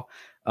Robert Shaw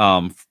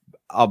from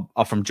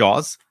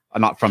Jaws.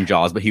 Not from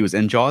Jaws, but he was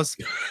in Jaws.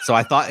 So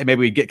I thought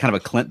maybe we'd get kind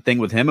of a Clint thing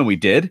with him, and we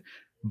did.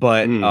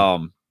 But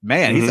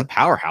he's a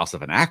powerhouse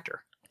of an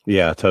actor.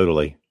 Yeah,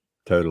 totally.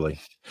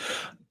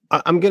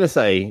 I'm going to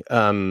say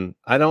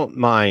I don't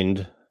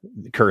mind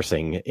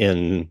cursing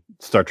in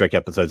Star Trek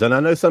episodes. And I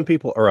know some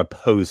people are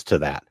opposed to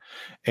that.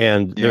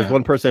 And there's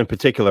one person in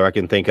particular I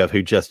can think of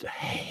who just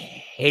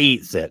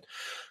hates it.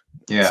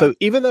 Yeah. So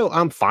even though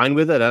I'm fine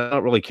with it, I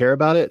don't really care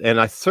about it. And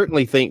I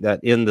certainly think that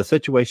in the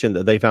situation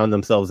that they found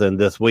themselves in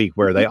this week,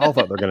 where they all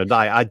thought they're going to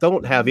die, I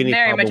don't have any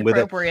problem with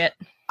it.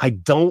 I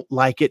don't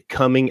like it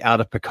coming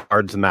out of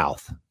Picard's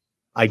mouth.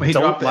 I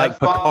don't like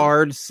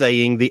Picard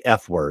saying the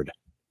F word.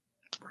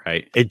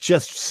 Right. It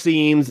just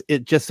seems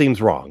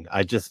wrong.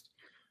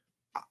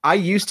 I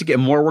used to get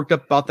more worked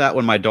up about that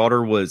when my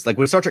daughter was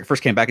when Star Trek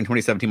first came back in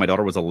 2017, my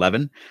daughter was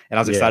 11 and I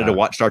was excited to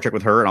watch Star Trek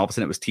with her. And all of a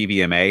sudden it was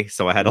TVMA.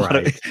 So I had a lot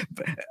of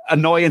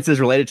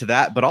annoyances related to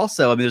that. But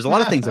also, there's a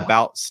lot of things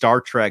about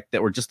Star Trek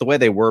that were just the way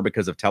they were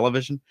because of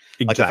television.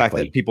 Exactly. Like the fact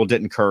that people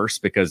didn't curse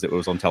because it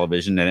was on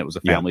television and it was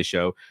a family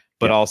show.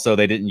 But also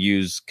they didn't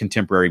use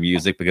contemporary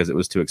music because it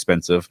was too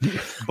expensive.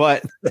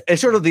 But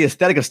it's sort of the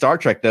aesthetic of Star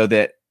Trek, though,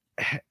 that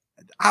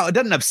it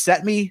doesn't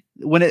upset me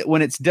when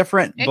it's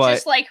different. It's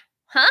just like,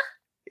 huh?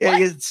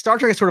 Yeah, Star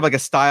Trek is sort of like a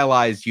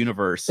stylized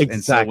universe. Exactly.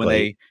 And so when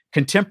they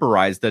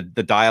contemporize the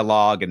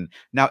dialogue, and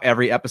now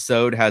every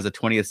episode has a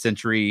 20th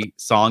century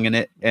song in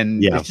it,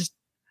 and it's just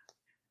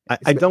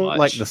I don't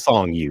like the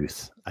song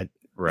use.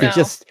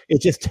 It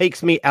just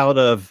takes me out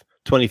of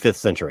 25th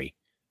century.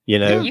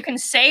 You can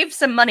save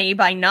some money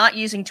by not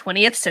using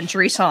 20th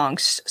century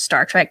songs.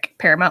 Star Trek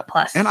Paramount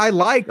Plus. And I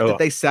like that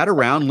they sat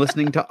around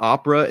listening to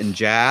opera and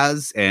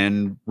jazz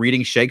and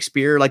reading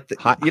Shakespeare,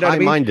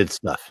 high-minded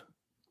stuff.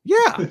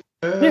 Yeah.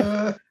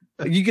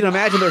 You can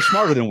imagine they're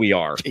smarter than we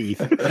are.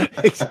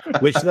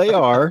 Which they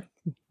are.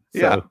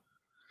 Yeah.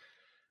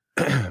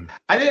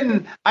 I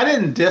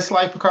didn't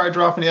dislike Picard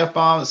dropping the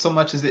F-bomb so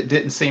much as it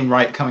didn't seem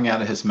right coming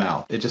out of his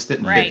mouth. It just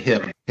didn't hit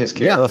him, his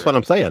character. Yeah, that's what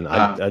I'm saying.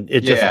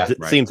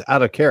 It seems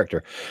out of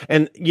character.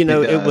 And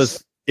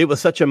it was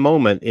such a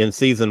moment in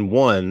season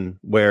 1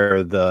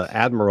 where the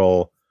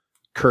Admiral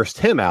cursed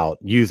him out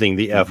using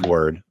the F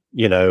word,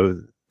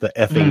 the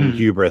effing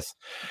hubris.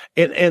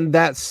 And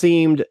that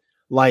seemed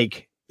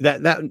like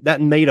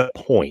that made a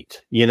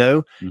point,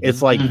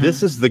 It's like,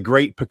 this is the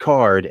great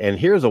Picard, and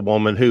here's a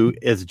woman who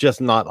is just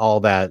not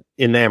all that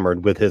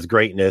enamored with his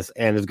greatness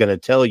and is going to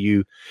tell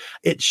you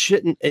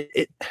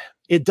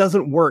it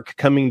doesn't work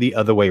coming the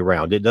other way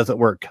around. It doesn't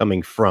work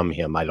coming from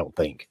him, I don't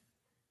think.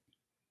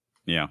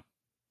 Yeah.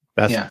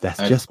 That's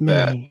just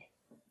me.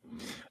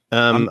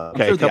 I'm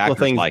okay, sure a couple of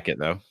things like it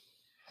though.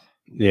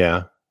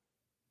 Yeah.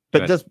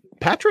 But does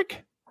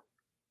Patrick?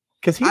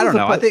 Because I don't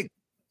know. I think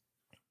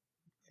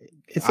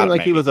it seemed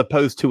like he was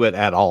opposed to it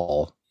at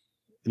all.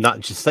 Not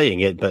just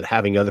saying it, but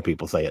having other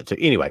people say it too.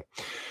 Anyway,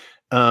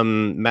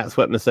 Matt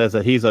Sweatman says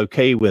that he's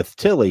okay with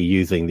Tilly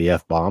using the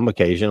F-bomb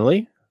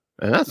occasionally,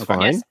 and that's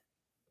fine.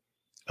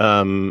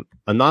 Yes.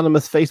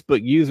 Anonymous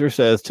Facebook user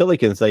says Tilly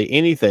can say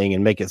anything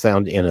and make it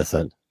sound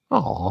innocent.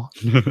 Aw.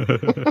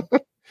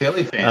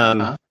 Tilly fan,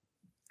 huh?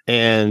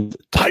 And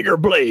Tiger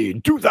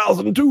Blade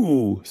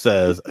 2002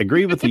 says,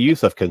 agree with the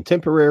use of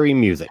contemporary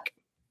music.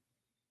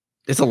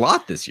 It's a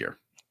lot this year.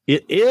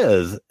 It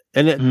is.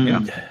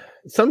 And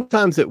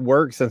sometimes it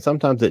works and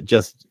sometimes it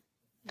just,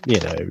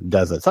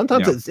 doesn't.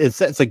 Sometimes it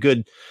sets a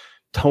good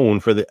tone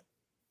for the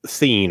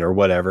scene or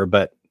whatever,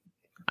 but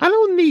I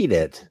don't need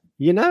it.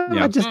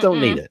 I just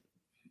don't need it.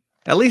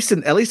 At least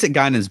at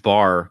Guinan's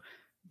bar,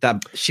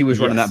 that she was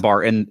running that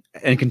bar in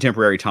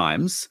contemporary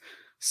times.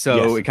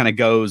 So it kind of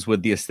goes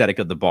with the aesthetic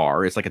of the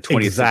bar. It's like a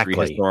 20th century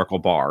historical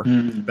bar.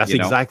 That's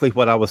exactly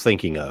what I was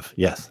thinking of.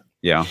 Yes.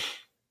 Yeah.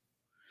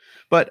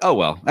 But oh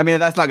well. That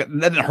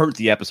didn't hurt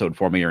the episode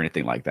for me or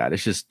anything like that.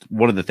 It's just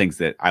one of the things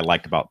that I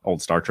liked about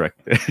old Star Trek.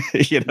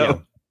 Yeah.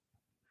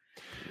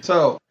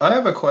 So I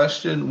have a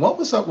question. What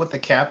was up with the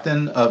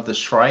captain of the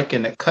Shrike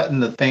and it cutting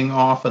the thing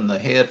off and the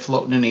head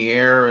floating in the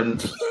air?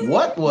 And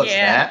what was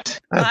that?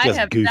 That's just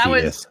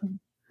goofiness.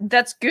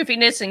 That's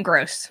goofiness and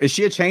gross. Is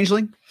she a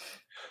changeling?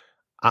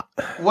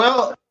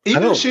 Well,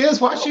 even if she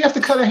is, why she have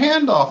to cut her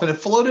hand off and it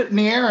floated in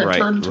the air and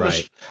turned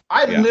into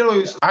I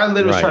literally was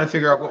trying to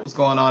figure out what was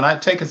going on.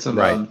 I'd taken some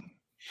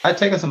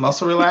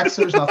muscle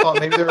relaxers and I thought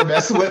maybe they were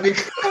messing with me.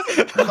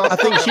 I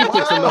think she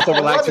took some muscle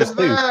relaxers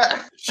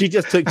too. She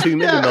just took too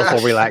many muscle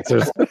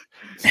relaxers.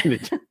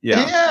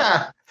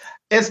 Yeah.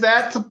 Is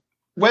that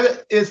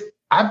whether it's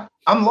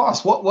I'm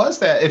lost. What was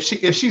that? If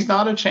she's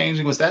not a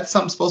changeling, was that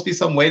supposed to be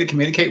some way to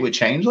communicate with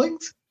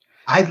changelings?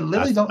 I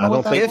literally don't know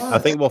what that was. I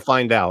think we'll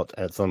find out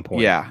at some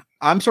point. Yeah,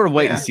 I'm sort of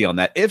waiting to see on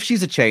that. If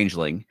she's a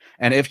changeling,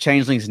 and if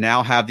changelings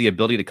now have the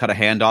ability to cut a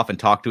hand off and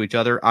talk to each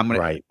other, I'm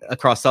gonna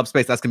across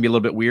subspace. That's gonna be a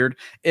little bit weird.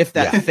 If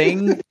that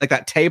thing, like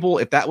that table,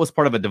 if that was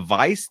part of a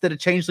device that a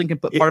changeling can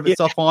put part of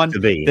itself on,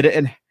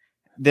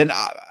 then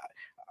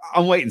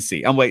I'm waiting to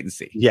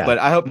see. Yeah, but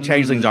I hope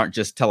changelings aren't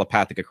just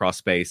telepathic across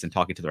space and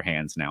talking to their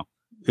hands now.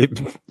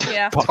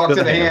 Talk to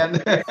the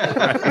hand,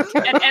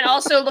 and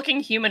also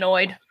looking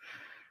humanoid.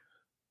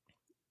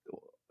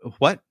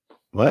 What?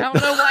 I don't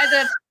know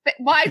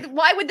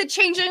why would the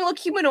changeling look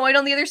humanoid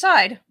on the other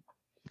side?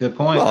 Good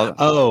point.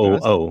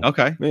 Well,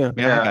 okay. Yeah,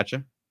 I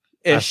gotcha.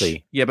 Ish. I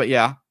see. Yeah, but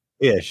yeah.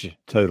 Ish,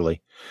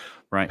 totally.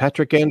 Right.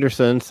 Patrick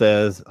Anderson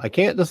says, I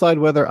can't decide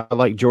whether I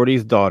like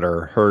Geordi's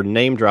daughter. Her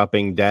name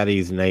dropping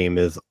daddy's name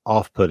is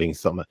off-putting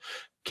something.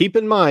 Keep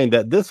in mind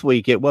that this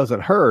week it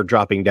wasn't her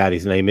dropping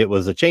daddy's name. It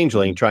was a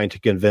changeling trying to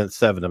convince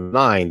 7 of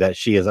 9 that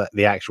she is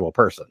the actual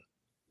person.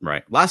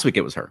 Right. Last week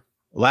it was her.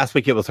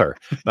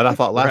 But I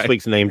thought last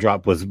week's name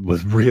drop was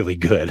really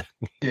good.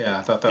 Yeah,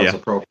 I thought that was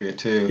appropriate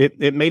too.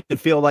 It made it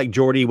feel like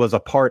Geordi was a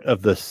part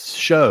of the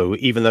show,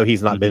 even though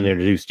he's not been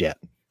introduced yet.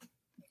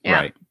 Yeah.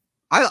 Right.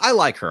 I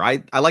like her.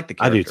 I like the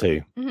character. I do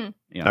too. Mm-hmm.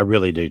 Yeah. I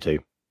really do too.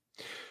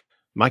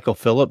 Michael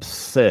Phillips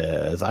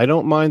says, I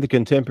don't mind the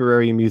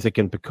contemporary music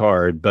in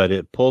Picard, but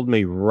it pulled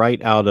me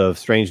right out of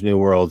Strange New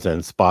Worlds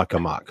and Spock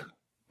Amok.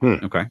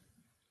 Okay.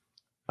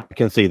 I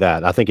can see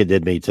that. I think it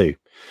did me too.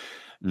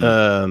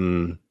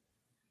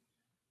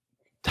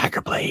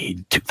 Tiger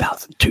Blade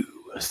 2002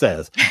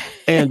 says,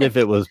 and if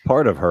it was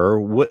part of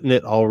her, wouldn't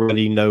it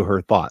already know her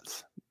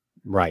thoughts?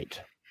 Right.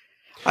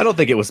 I don't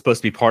think it was supposed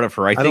to be part of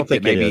her. I don't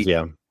think maybe it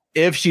is,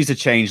 if she's a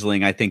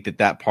changeling, I think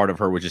that part of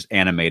her was just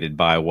animated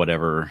by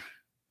whatever.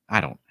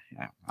 And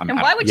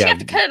why would she have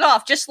to cut it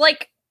off? Just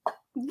like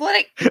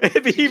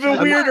it'd be even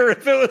weirder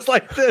if it was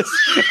like this.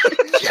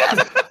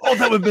 Oh,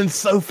 that would have been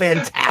so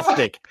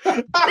fantastic.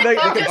 they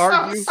could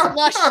argue.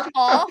 Flushed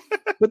off.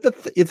 But the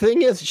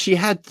thing is, she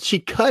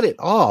cut it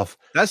off.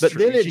 That's but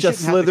true. Then it just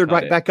slithered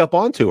right back up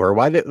onto her.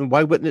 Why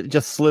wouldn't it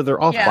just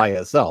slither off by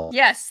itself?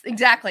 Yes,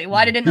 exactly.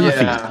 Why did it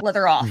not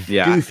slither off?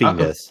 Yeah,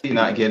 goofiness. I'm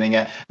not getting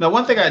it. Now,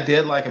 one thing I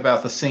did like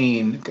about the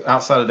scene,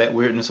 outside of that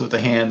weirdness with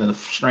the hand and the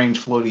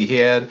strange floaty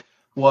head,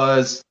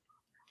 was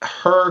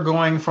her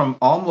going from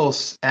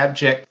almost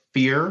abject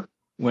fear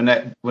when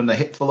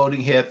the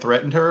floating head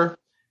threatened her,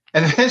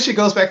 and then she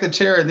goes back to the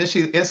chair, and then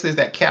she is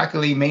that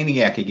cackling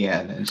maniac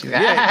again, and she's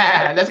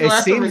that's what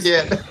I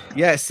forget.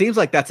 Yeah, it seems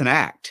like that's an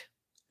act.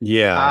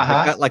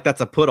 Yeah, like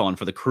that's a put on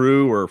for the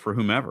crew or for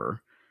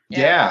whomever.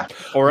 Yeah,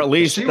 or at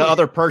least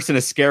other person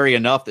is scary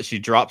enough that she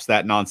drops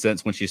that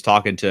nonsense when she's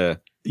talking to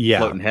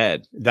floating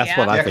head. That's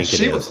what I think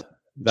it is.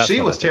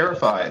 She was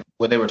terrified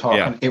when they were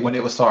talking when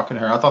it was talking to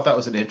her. I thought that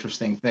was an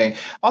interesting thing.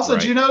 Also,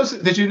 did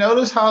you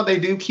notice how they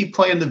do keep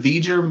playing the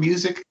V'ger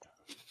music?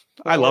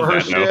 I love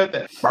that.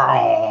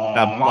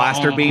 That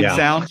blaster beam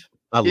sound.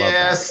 I love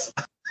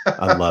that.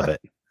 I love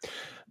it.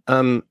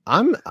 I'm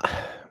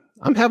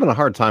having a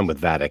hard time with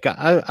Vadic.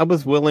 I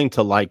was willing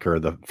to like her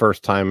the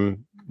first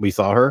time we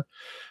saw her,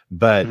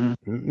 but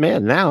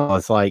man, now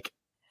it's like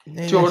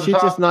she's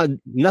just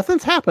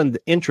nothing's happened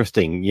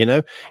interesting,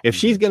 if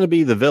she's going to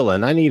be the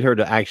villain, I need her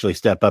to actually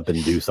step up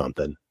and do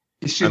something.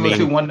 Is she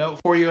looking one note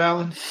for you,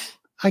 Alan?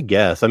 I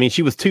guess. I mean,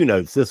 she was 2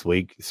 notes this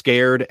week,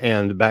 scared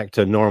and back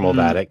to normal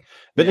Vadic,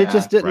 but it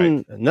just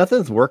didn't,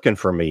 nothing's working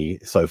for me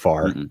so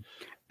far.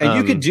 And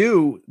you could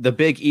do the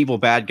big evil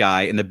bad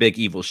guy in the big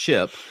evil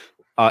ship.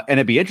 And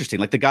it'd be interesting.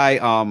 Like the guy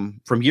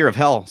from Year of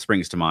Hell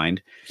springs to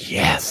mind.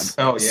 Yes.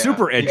 Oh, yeah.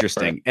 Super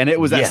interesting. And it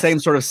was that same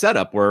sort of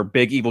setup where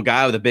big evil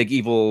guy with a big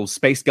evil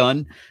space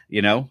gun,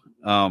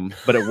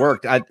 but it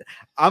worked.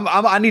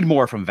 I need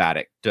more from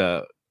Vadic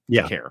to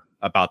care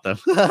about the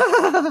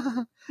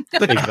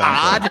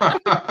god.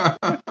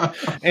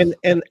 And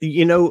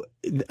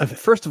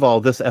first of all,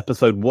 this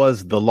episode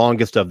was the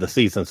longest of the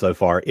season so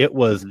far. It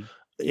was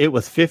It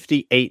was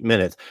 58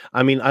 minutes.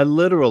 I mean, I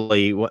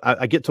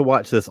get to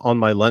watch this on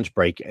my lunch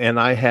break, and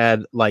I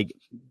had like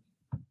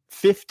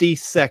 50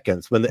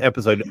 seconds when the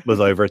episode was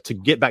over to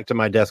get back to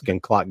my desk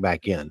and clock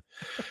back in.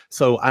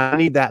 So I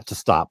need that to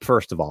stop,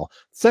 first of all.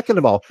 Second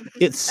of all,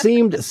 it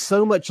seemed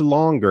so much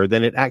longer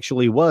than it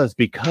actually was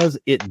because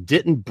it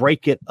didn't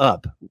break it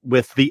up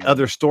with the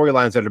other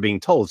storylines that are being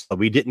told. So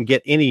we didn't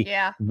get any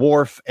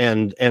Worf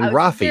and Raffi.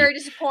 I was very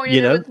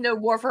disappointed with no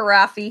Worf or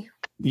Raffi.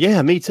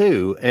 Yeah, me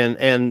too. And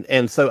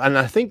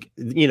I think,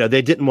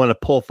 they didn't want to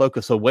pull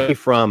focus away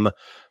from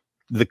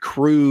the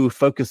crew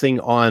focusing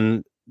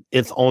on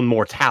its own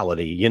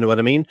mortality. You know what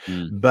I mean?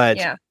 But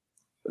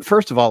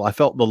first of all, I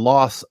felt the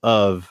loss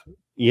of,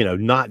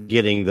 not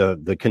getting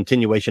the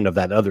continuation of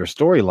that other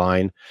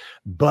storyline.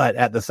 But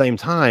at the same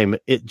time,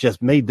 it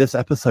just made this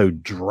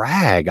episode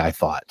drag, I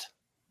thought.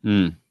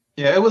 Yeah,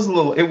 it was a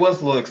little,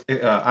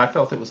 I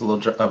felt it was a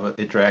little,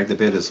 it dragged a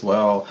bit as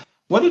well.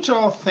 What did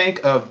y'all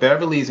think of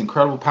Beverly's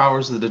incredible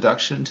powers of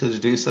deduction to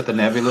deduce that the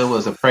Nebula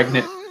was a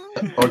pregnant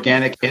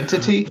organic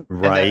entity,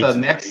 Right. and that the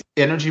next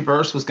energy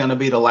burst was going to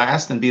be the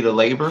last and be the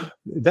labor.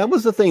 That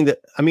was the thing that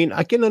I mean,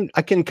 I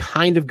can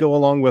kind of go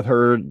along with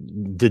her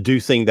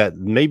deducing that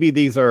maybe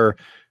these are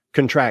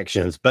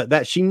contractions, but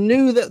that she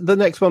knew that the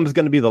next one was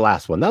going to be the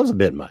last one. That was a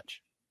bit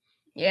much.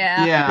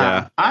 Yeah.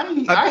 Yeah.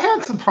 I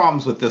had some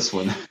problems with this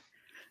one.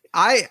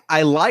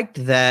 I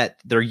liked that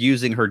they're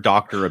using her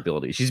doctor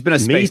ability. She's been a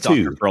space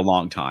doctor for a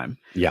long time.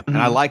 Yeah. And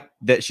I like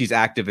that she's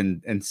active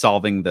in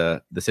solving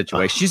the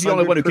situation. She's the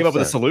only one who came up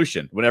with a 100%.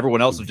 solution when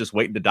everyone else was just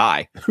waiting to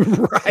die.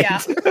 Right.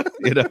 Yeah.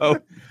 You know?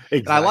 Exactly.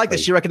 And I like that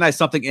she recognized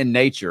something in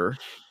nature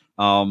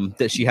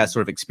that she has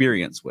sort of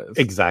experience with.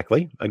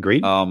 Exactly.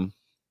 Agreed. I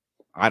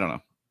don't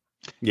know.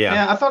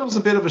 Yeah. I thought it was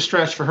a bit of a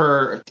stretch for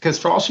her because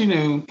for all she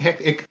knew,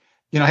 heck,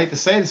 I hate to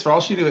say this, for all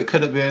she knew, it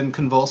could have been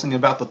convulsing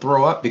about to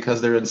throw up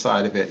because they're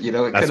inside of it. It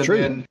That's could have true.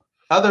 been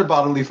other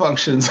bodily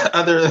functions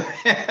other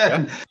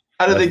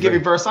than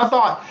giving birth. So I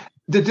thought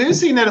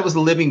deducing that it was a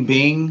living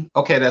being,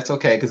 that's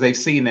okay because they've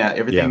seen that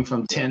everything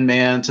from Tin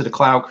Man to the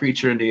Cloud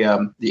Creature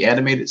in the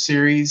animated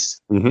series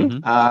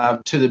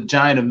Mhm. to the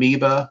giant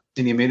amoeba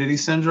in the immunity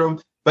syndrome.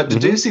 But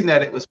deducing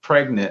that it was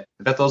pregnant,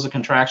 that those are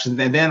contractions,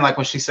 and then like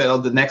when she said, "Oh,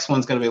 the next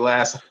one's going to be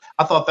last,"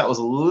 I thought that was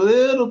a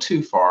little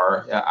too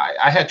far.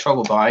 I had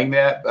trouble buying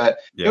that, but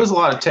it was a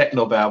lot of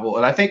techno babble,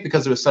 and I think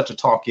because it was such a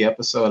talky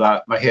episode,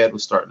 my head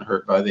was starting to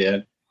hurt by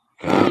then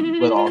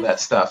with all that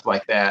stuff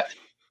like that.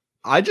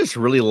 I just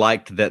really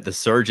liked that the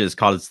surges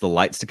caused the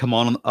lights to come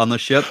on the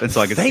ship, and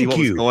so I could see Thank what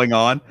was you. going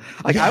on.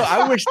 Like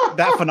I wish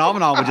that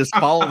phenomenon would just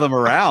follow them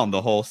around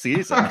the whole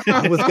season.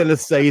 I was going to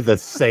say the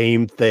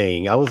same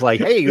thing. I was like,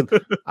 hey,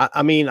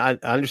 I mean, I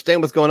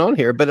understand what's going on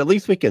here, but at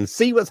least we can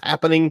see what's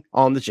happening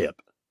on the ship.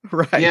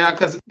 Right? Yeah,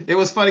 because it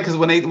was funny because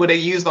when they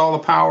used all the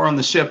power on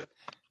the ship,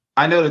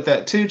 I noted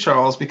that too,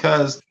 Charles,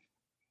 because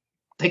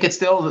they could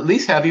still at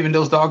least have even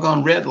those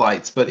doggone red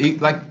lights, but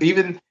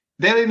even.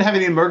 They didn't have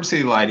any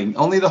emergency lighting.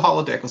 Only the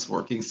holodeck was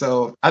working.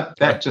 So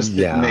that just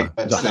didn't make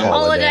much the sense.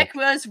 Holodeck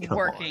was Come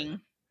working.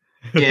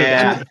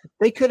 Yeah.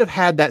 They could have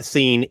had that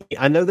scene.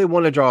 I know they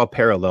want to draw a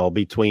parallel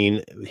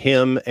between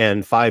him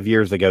and 5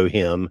 years ago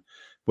him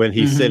when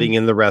he's sitting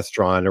in the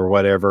restaurant or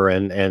whatever.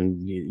 And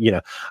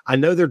I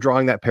know they're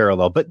drawing that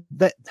parallel, but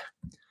that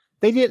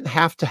they didn't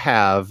have to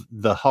have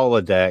the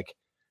holodeck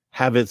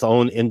have its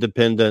own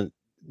independent,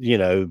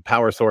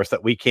 power source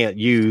that we can't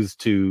use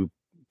to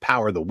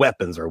power the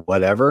weapons or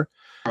whatever.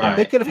 Right.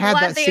 They could have had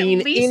Glad that they scene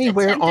at least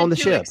anywhere attempted on the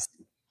to ship.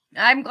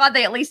 I'm glad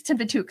they at least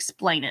attempted to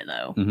explain it,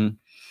 though.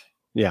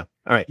 Yeah.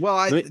 All right.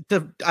 Well,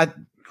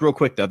 real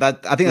quick though, I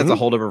think that's a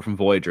holdover from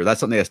Voyager.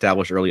 That's something they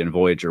established early in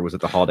Voyager, was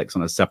that the holodeck's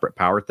on a separate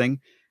power thing.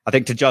 I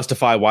think to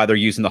justify why they're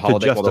using the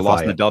holodeck while they're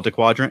lost in the Delta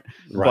Quadrant.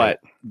 Right.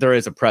 But there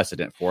is a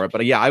precedent for it.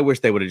 But yeah, I wish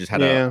they would have just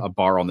had a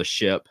bar on the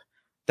ship.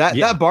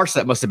 That bar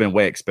set must have been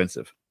way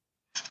expensive.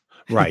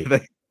 Right.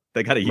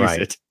 They got to use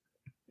it.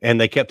 And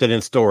they kept it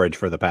in storage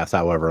for the past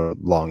however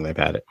long they've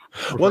had it.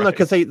 Well, no,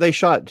 because they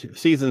shot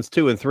seasons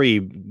 2 and 3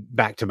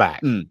 back to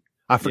back.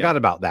 I forgot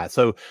about that.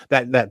 So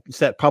that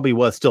set probably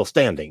was still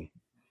standing.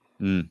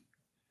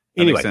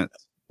 Anyway,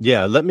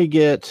 yeah, let me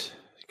get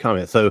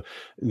comments. So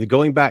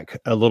going back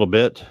a little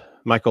bit,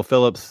 Michael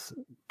Phillips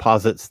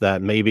posits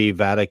that maybe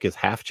Vadic is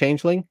half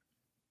changeling.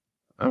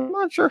 I'm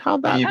not sure how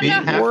that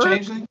half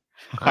changeling.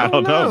 I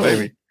don't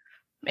know.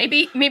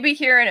 Maybe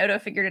here and Odo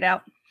figured it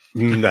out.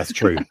 That's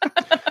true.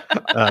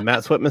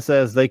 Matt Switman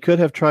says they could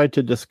have tried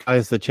to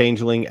disguise the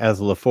changeling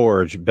as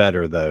LaForge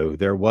better, though.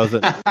 There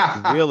wasn't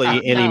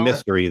really any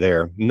mystery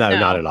there. No,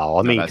 not at all.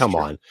 I mean, come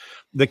on.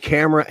 The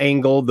camera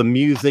angle, the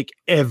music,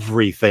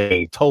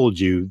 everything told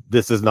you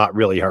this is not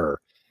really her.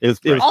 It was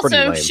pretty also,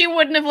 lame. she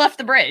wouldn't have left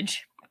the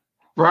bridge.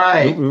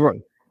 Right.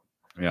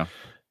 Yeah.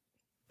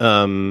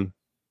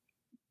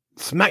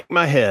 Smack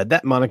my head.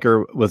 That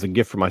moniker was a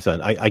gift for my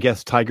son. I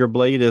guess Tiger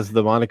Blade is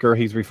the moniker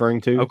he's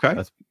referring to. Okay.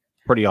 That's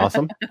pretty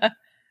awesome.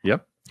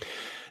 Yep.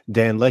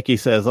 Dan Leckie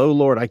says, "Oh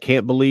Lord, I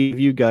can't believe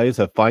you guys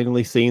have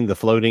finally seen the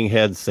floating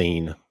head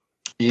scene."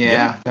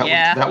 Yeah,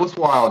 that was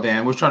wild,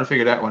 Dan. We're trying to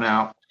figure that one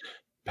out.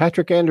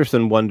 Patrick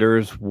Anderson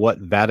wonders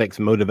what Vadic's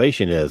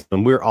motivation is,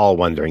 and we're all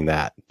wondering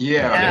that.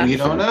 Yeah. We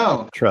don't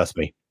know. Trust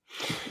me.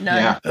 No.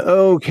 Yeah.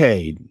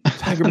 Okay,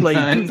 Tiger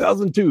Blade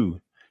 2002.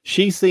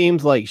 She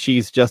seems like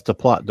she's just a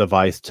plot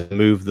device to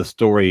move the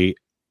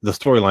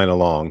storyline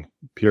along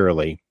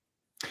purely.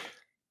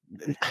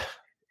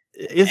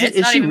 It's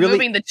not she even really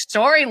moving the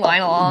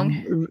storyline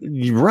along.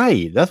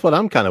 Right? That's what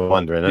I'm kind of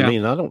wondering. Yeah. I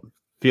mean, I don't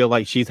feel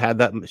like she's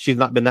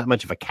not been that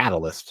much of a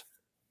catalyst.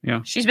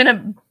 Yeah. She's been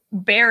a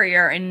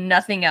barrier and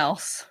nothing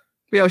else.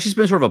 Yeah, she's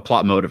been sort of a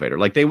plot motivator.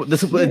 Like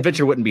this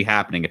adventure wouldn't be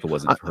happening if it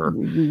wasn't for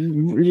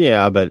her.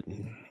 Yeah, but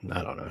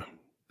I don't know.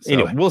 So,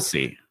 Anyway, we'll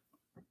see.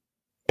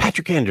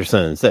 Patrick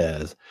Anderson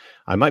says,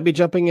 I might be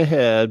jumping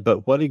ahead,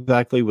 but what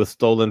exactly was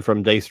stolen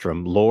from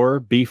Daystrom? Lore,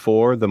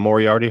 B4, the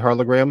Moriarty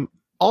hologram?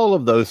 All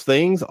of those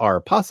things are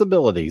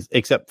possibilities,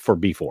 except for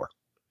B4.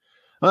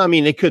 I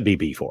mean, it could be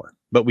B4,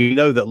 but we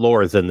know that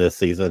Lore is in this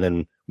season,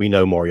 and we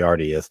know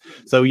Moriarty is.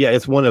 So, yeah,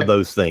 it's one of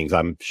those things,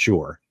 I'm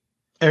sure.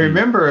 And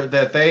remember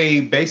that they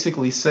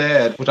basically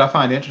said, which I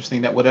find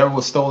interesting, that whatever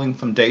was stolen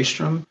from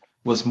Daystrom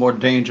was more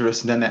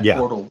dangerous than that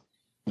portal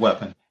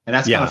weapon. And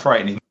that's kind of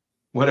frightening,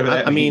 whatever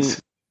that means. I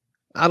mean,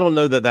 I don't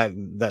know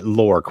that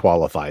lore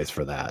qualifies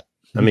for that.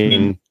 I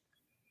mean,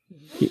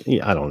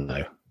 I don't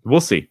know.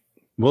 We'll see.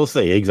 We'll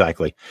see.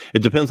 Exactly. It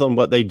depends on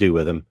what they do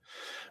with him.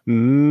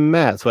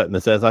 Matt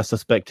Sweatman says, I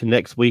suspect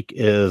next week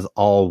is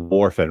all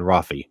Worf and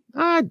Rafi.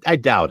 I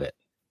doubt it.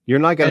 You're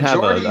not going to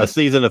have a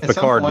season of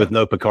Picard with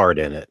no Picard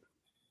in it.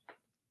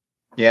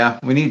 Yeah,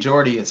 we need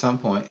Geordi at some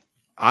point.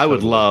 I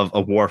would love a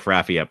Worf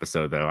Raffi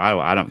episode, though.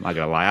 I'm not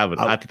going to lie.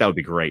 I think that would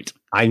be great.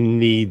 I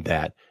need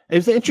that.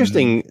 It's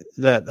interesting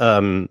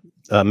that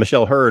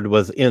Michelle Hurd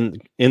was in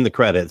the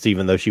credits,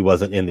 even though she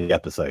wasn't in the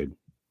episode.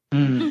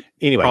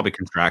 Anyway, probably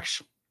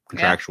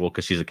contractual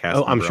because she's a cast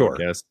member. I'm sure.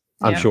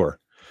 I'm Yeah. sure.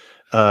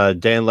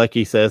 Dan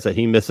Leckie says that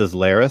he misses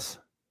Laris.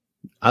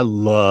 I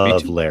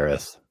love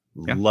Laris.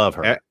 Yeah. Love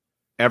her.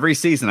 Every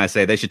season, I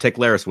say they should take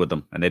Laris with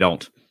them, and they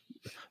don't.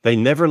 They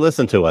never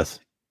listen to us.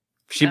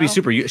 She'd be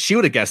super. She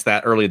would have guessed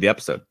that early in the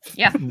episode.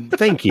 Yeah.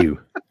 Thank you.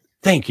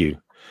 Thank you.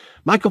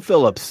 Michael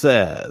Phillips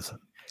says,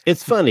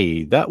 it's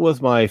funny. That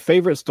was my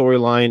favorite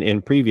storyline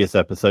in previous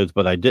episodes,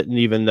 but I didn't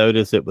even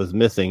notice it was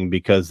missing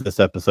because this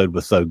episode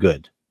was so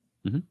good.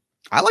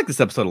 I like this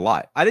episode a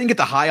lot. I didn't get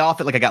the high off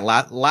it like I got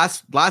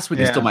last week.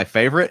 Is still my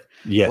favorite.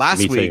 Yes, last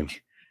me week, too.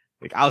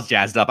 like, I was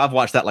jazzed up. I've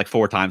watched that like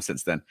 4 times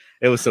since then.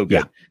 It was so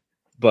good.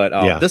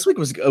 But this week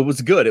was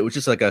good. It was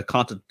just like a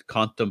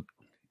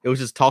it was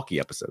just talky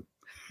episode.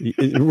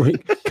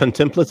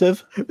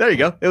 Contemplative. There you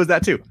go. It was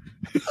that too.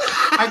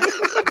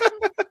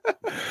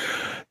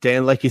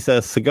 Dan Leckie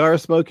says cigar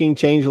smoking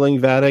changeling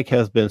Vatic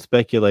has been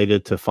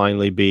speculated to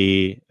finally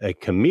be a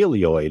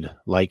chameleoid,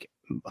 like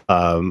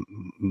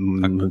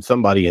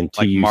somebody in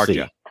Like TUC.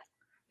 Martia.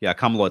 Yeah,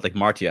 Kamaloid, like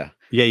Martia.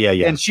 Yeah.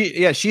 And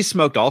she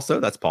smoked also.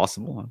 That's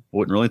possible. I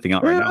wouldn't rule anything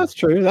out right now. That's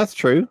true. That's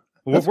true.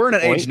 We're in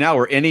an age now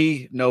where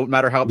no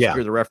matter how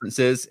obscure the reference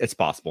is, it's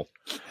possible.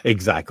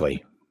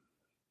 Exactly.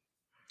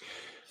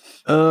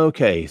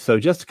 Okay, so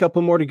just a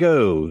couple more to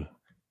go.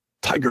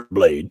 Tiger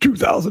Blade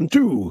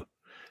 2002.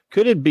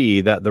 Could it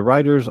be that the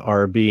writers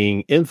are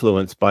being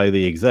influenced by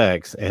the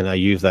execs, and I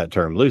use that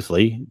term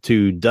loosely,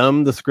 to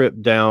dumb the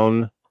script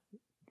down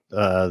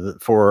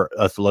for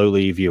us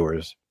lowly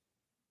viewers?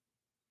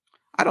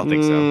 I don't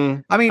think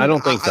so. I mean, I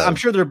don't think so. I'm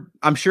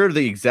sure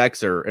the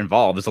execs are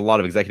involved. There's a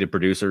lot of executive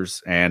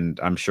producers, and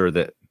I'm sure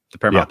that the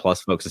Paramount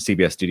Plus folks, the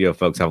CBS Studio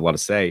folks, have a lot to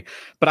say.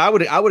 But I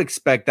would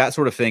expect that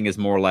sort of thing is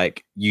more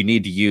like you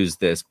need to use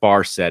this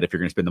bar set if you're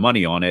going to spend the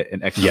money on it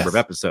in X number of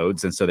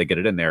episodes, and so they get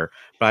it in there.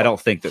 But I don't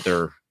think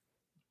they're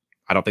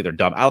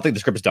dumb. I don't think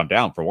the script is dumbed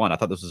down. For one, I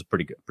thought this was a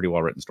pretty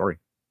well written story.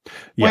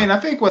 Wayne, I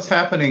think what's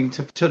happening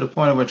to the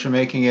point of what you're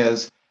making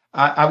is,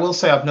 I will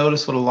say I've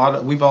noticed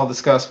we've all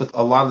discussed with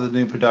a lot of the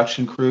new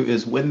production crew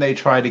is when they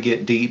try to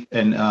get deep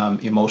and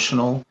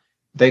emotional,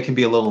 they can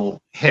be a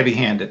little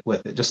heavy-handed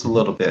with it, just a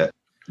little bit.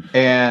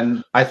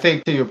 And I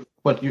think to your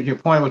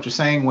point, what you're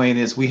saying, Wayne,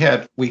 is we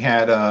had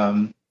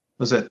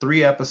was it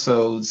 3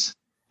 episodes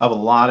of a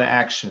lot of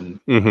action,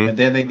 and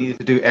then they needed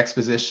to do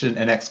exposition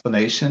and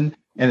explanation,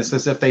 and it's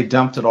as if they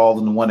dumped it all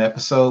in one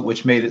episode,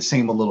 which made it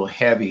seem a little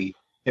heavy.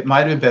 It might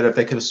have been better if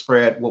they could have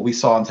spread what we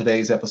saw in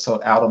today's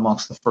episode out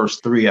amongst the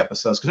first 3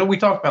 episodes. Because we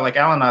talked about, like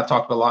Alan and I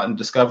talked a lot in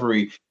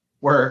Discovery,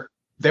 where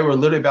they were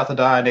literally about to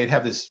die and they'd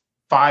have this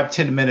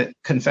 5-10 minute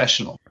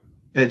confessional.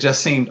 It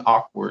just seemed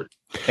awkward.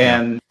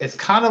 And it's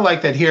kind of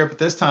like that here, but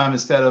this time,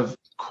 instead of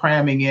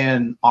cramming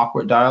in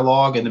awkward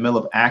dialogue in the middle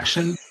of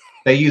action,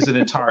 they use an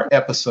entire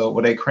episode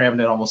where they crammed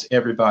in almost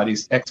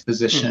everybody's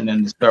exposition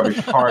and Discovery.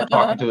 Picard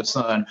talking to his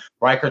son,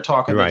 Riker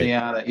talking to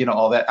Deanna,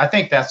 all that. I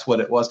think that's what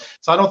it was.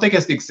 So I don't think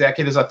it's the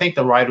executives. I think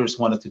the writers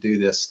wanted to do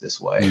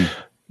this way.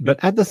 But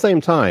at the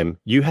same time,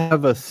 you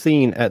have a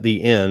scene at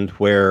the end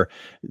where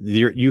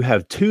you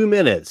have 2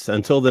 minutes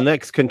until the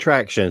next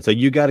contraction. So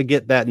you got to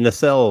get that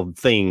nacelle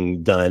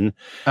thing done.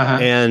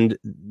 And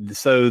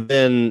so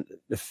then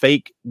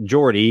fake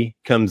Geordi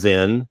comes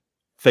in.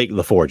 Fake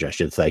LaForge, I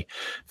should say.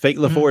 Fake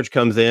LaForge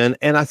comes in,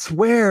 and I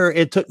swear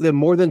it took them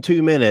more than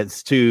 2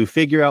 minutes to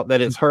figure out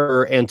that it's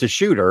her and to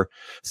shoot her.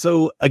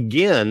 So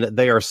again,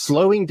 they are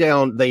slowing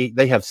down.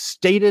 They have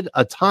stated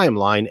a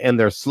timeline, and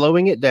they're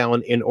slowing it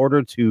down in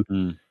order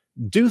to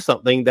do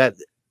something that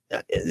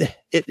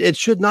it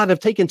should not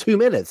have taken 2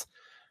 minutes.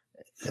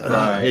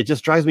 It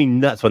just drives me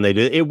nuts when they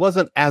do it. It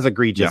wasn't as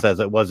egregious as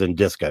it was in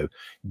Disco.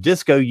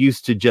 Disco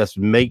used to just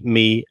make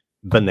me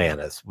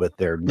bananas with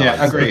their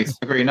nonsense.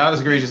 Agree. Not as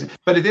egregious,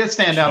 but it did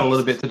stand out a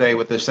little bit today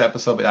with this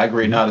episode. But I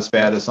agree, not as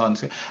bad as on.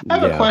 I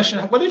have a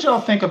question. What did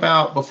y'all think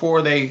about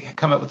before they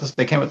come up with this?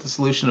 They came up with the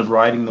solution of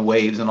riding the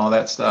waves and all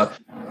that stuff.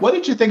 What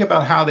did you think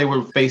about how they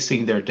were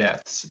facing their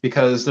deaths?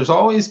 Because there's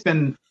always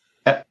been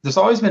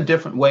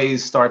different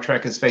ways Star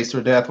Trek has faced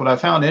their death. What I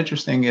found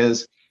interesting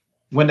is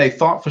when they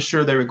thought for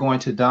sure they were going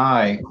to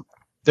die,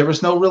 there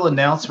was no real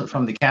announcement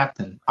from the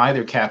captain,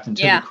 either captain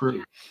to the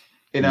crew.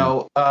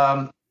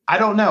 I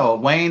don't know.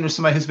 Wayne or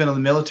somebody who's been in the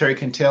military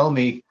can tell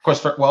me. Of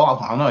course, I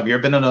don't know. Have you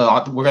ever been in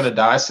a "we're going to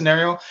die"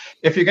 scenario?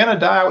 If you're going to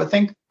die,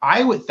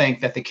 I would think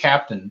that the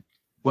captain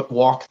would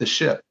walk the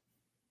ship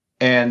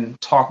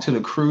and talk to the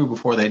crew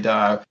before they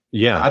die.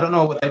 Yeah. I don't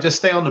know. Would they just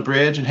stay on the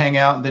bridge and hang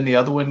out, and then the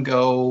other one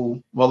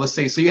go? Well, let's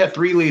see. So you had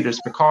 3 leaders: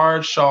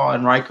 Picard, Shaw,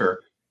 and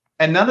Riker,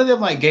 and none of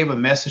them gave a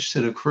message to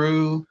the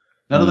crew.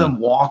 None of them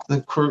walked the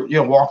crew.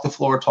 Walked the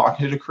floor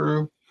talking to the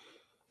crew.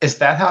 Is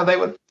that how they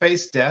would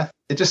face death?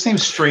 It just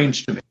seems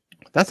strange to me.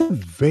 That's a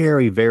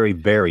very, very,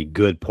 very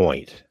good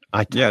point.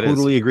 I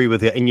totally agree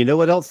with you. And you know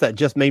what else that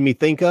just made me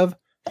think of?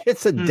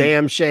 It's a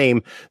damn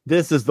shame.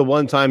 This is the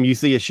one time you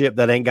see a ship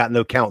that ain't got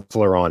no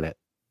counselor on it.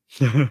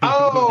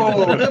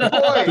 Oh, good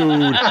point.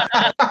 Dude,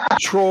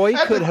 Troy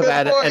could have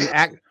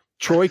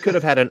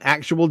had an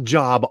actual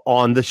job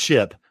on the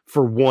ship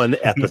for one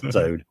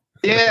episode.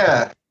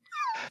 Yeah,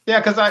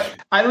 because I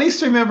at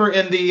least remember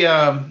in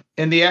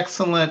the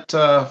excellent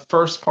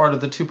first part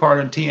of the 2-part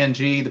in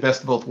TNG, The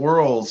Best of Both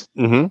Worlds.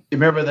 Mm-hmm. You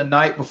remember the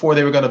night before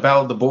they were going to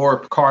battle the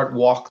Borg, Picard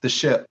walked the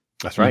ship.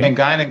 That's right. And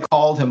Guinan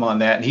called him on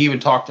that, and he even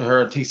talked to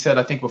her. He said,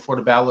 I think before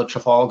the Battle of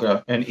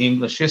Trafalgar in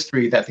English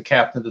history, that the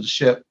captain of the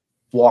ship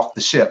walked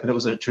the ship, and it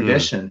was a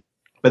tradition.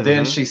 But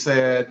then she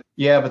said,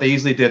 yeah, but they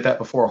usually did that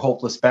before a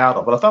hopeless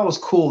battle. But I thought it was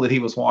cool that he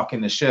was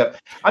walking the ship.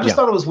 I just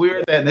thought it was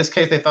weird that in this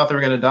case they thought they were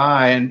going to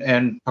die,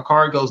 and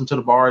Picard goes into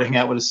the bar to hang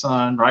out with his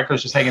son.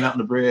 Riker's just hanging out on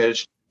the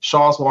bridge.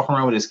 Shaw's walking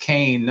around with his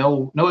cane.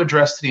 No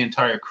address to the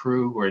entire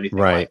crew or anything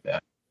like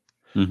that.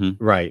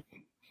 Mm-hmm. Right.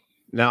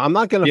 Now, I'm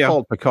not going to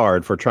fault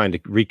Picard for trying to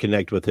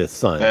reconnect with his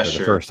son for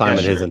the first time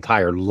in his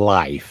entire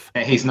life.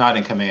 And he's not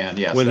in command,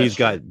 yes. When he's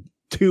got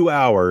 2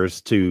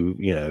 hours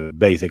to,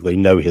 basically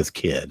know his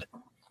kid.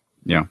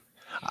 Yeah.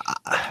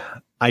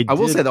 I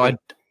will say, though,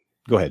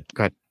 Go ahead.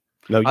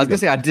 No, I was going to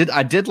say,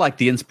 I did like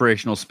the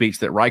inspirational speech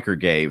that Riker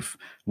gave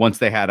once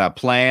they had a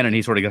plan and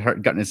he sort of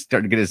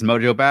started to get his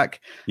mojo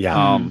back.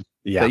 Yeah.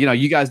 So,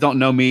 you guys don't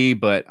know me,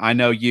 but I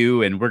know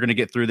you, and we're going to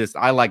get through this.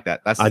 I like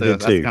that. That's the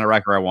kind of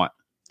Riker I want.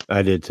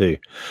 I did too.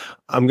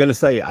 I'm going to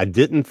say I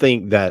didn't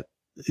think that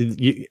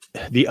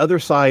the other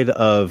side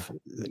of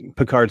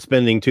Picard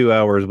spending 2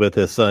 hours with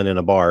his son in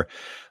a bar,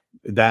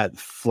 that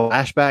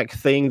flashback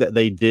thing that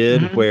they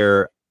did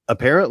where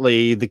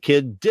apparently the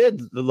kid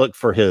did look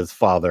for his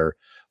father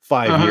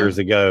 5 years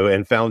ago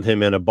and found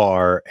him in a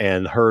bar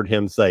and heard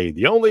him say,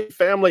 "The only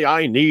family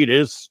I need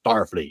is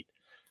Starfleet."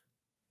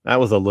 That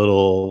was a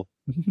little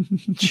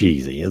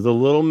cheesy. It's a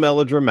little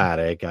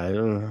melodramatic.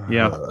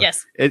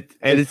 Yes.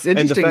 It's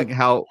interesting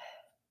how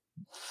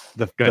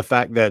the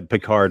fact that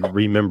Picard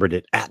remembered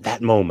it at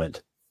that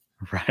moment.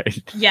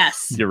 Right.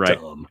 Yes. You're right.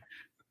 Dumb.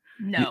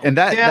 No. And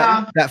that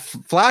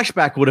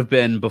flashback would have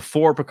been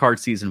before Picard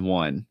season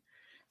 1.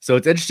 So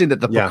it's interesting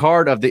that the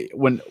Picard of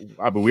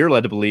we were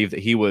led to believe that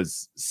he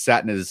was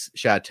sat in his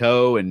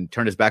chateau and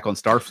turned his back on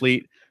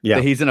Starfleet. Yeah.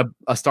 That he's in a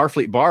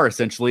Starfleet bar,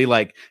 essentially,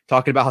 like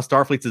talking about how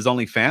Starfleet's his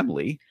only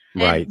family.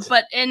 Right.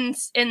 But in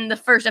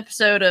the first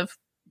episode of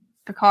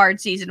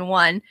Picard season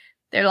 1,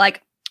 they're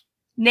like,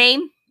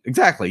 name?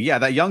 Exactly. Yeah.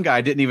 That young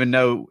guy didn't even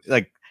know,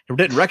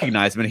 didn't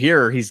recognize him. And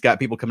here he's got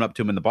people coming up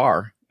to him in the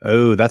bar.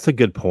 Oh, that's a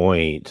good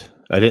point.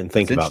 I didn't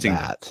think about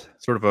that.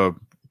 Sort of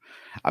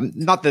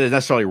not that it's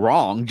necessarily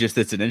wrong, just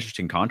it's an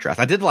interesting contrast.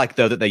 I did like,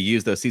 though, that they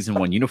used those season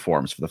 1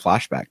 uniforms for the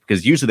flashback,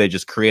 because usually they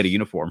just create a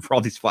uniform for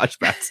all these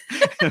flashbacks.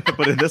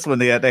 But in this one,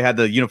 they had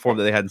the uniform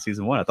that they had in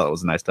season 1. I thought it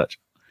was a nice touch.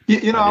 I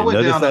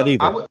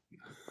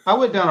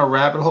went down a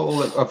rabbit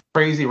hole, a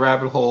crazy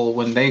rabbit hole,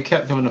 when they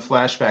kept doing the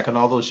flashback and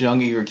all those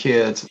young, eager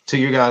kids, to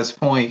your guys'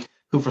 point,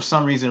 who for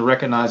some reason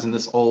recognizing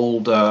this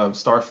old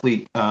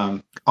Starfleet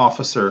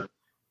officer.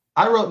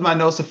 I wrote in my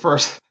notes at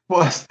first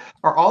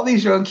are all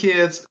these young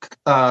kids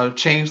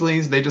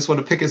changelings? They just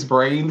want to pick his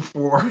brain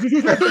for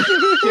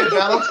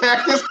battle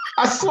tactics?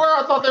 I swear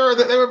I thought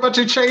they were a bunch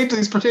of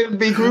changelings pretending to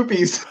be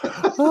groupies.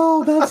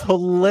 Oh, that's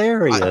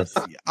hilarious.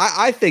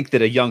 I think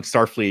that a young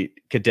Starfleet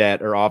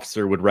cadet or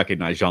officer would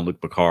recognize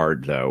Jean-Luc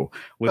Picard, though.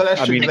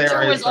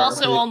 Victor was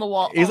also on the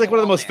wall. He's like one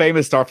of the most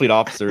famous Starfleet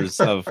officers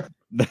of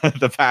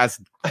the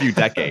past few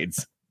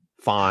decades.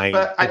 Fine.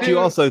 But you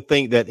also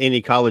think that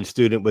any college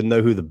student would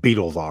know who the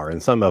Beatles are,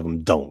 and some of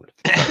them don't.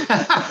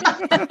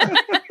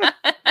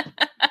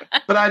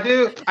 But I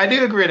do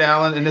agree with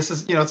Alan, and this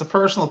is, it's a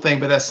personal thing,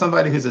 but as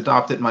somebody who's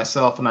adopted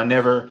myself, and I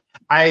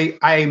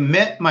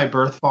met my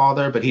birth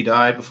father, but he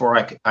died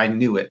before I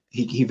knew it.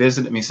 He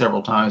visited me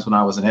several times when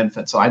I was an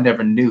infant, so I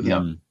never knew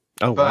him.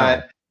 Oh,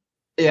 but wow.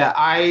 Yeah,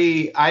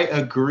 I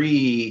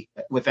agree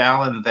with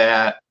Alan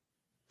that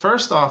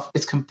first off,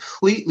 it's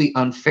completely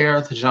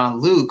unfair to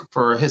Jean-Luc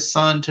for his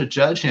son to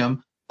judge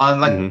him on,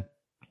 like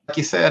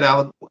you said,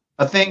 Alan,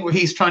 a thing where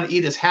he's trying to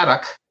eat his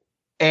haddock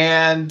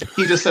and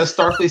he just says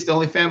Starfleet's the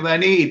only family I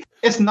need.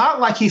 It's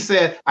not like he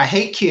said, I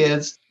hate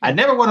kids, I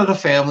never wanted a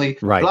family,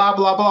 blah,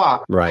 blah,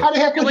 blah. Right. How the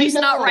heck At least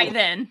not right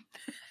then.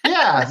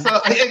 Yeah,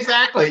 so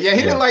exactly. Yeah,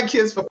 he didn't like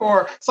kids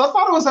before. So I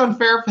thought it was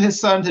unfair for his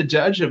son to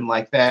judge him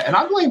like that. And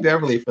I blame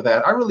Beverly for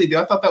that. I really do.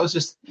 I thought that was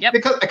just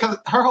because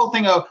her whole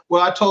thing of,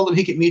 well, I told him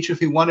he could meet you if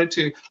he wanted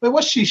to. But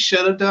what she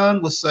should have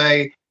done was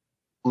say,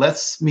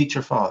 let's meet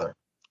your father.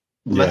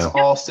 Let's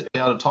all sit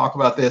down and talk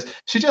about this.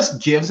 She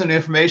just gives him the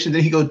information,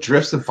 then he goes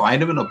drifts and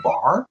find him in a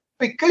bar.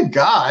 Like, good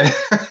God.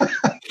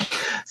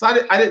 So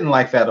I didn't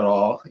like that at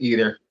all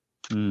either.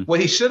 What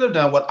he should have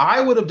done, what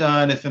I would have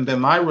done if it had been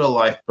my real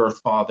life birth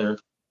father,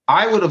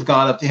 I would have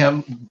gone up to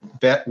him,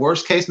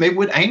 worst case, maybe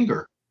with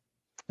anger,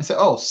 and said,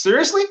 "Oh,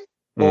 seriously?"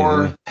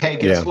 Or, "Hey,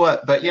 guess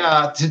what?" But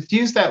yeah, to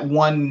use that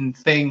one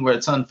thing where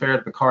it's unfair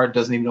that Picard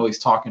doesn't even know he's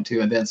talking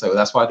to, and then so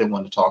that's why I didn't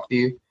want to talk to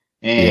you.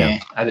 I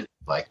didn't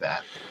like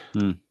that.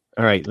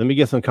 All right, let me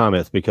get some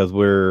comments because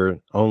we're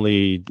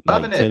only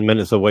 10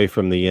 minutes away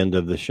from the end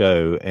of the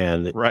show,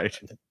 and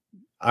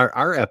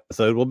our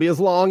episode will be as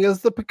long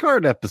as the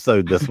Picard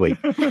episode this week.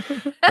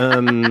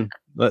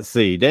 Let's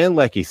see. Dan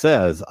Leckie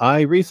says,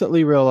 I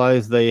recently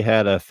realized they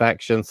had a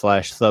faction /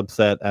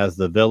 subset as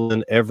the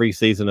villain every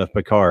season of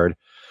Picard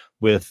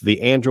with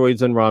the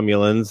androids and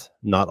Romulans,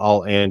 not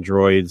all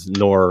androids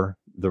nor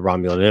the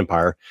Romulan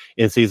Empire.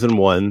 In season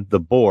 1, the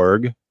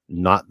Borg,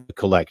 not the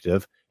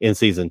Collective, in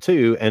season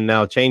 2, and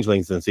now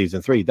Changelings in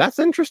season 3. That's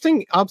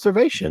interesting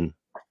observation.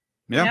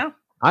 Yeah.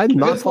 I'd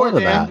not thought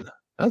of that.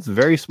 That's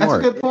very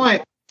smart. That's a good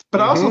point.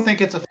 But I also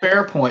think it's a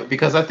fair point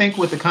because I think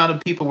with the kind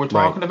of people we're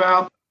talking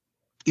about,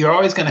 you're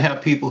always going to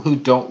have people who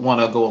don't want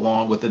to go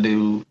along with the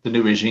new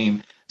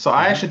regime. So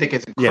I actually think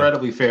it's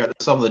incredibly fair that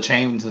some of the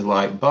changes is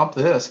like, bump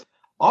this.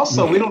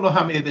 Also, we don't know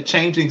how many of the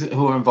changelings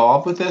who are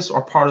involved with this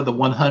are part of the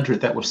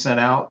 100 that were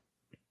sent out.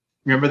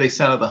 Remember they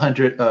sent out the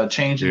 100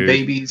 changing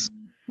babies?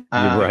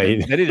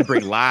 Right. They need to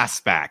bring Lass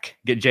back.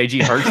 Get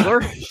JG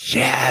Hertzler.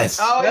 Yes.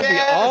 Oh, that'd be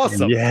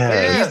awesome.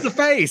 Yes. He's the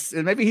face.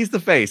 And maybe he's the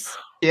face.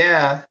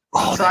 Yeah.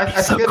 Oh, so that'd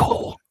be so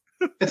cool.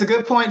 It's a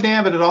good point,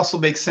 Dan, but it also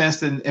makes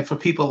sense and for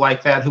people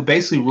like that who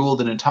basically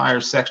ruled an entire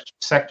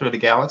sector of the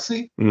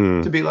galaxy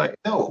to be like,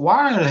 no,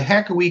 why the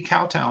heck are we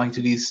kowtowing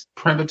to these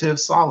primitive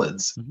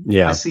solids?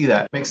 Yeah. I see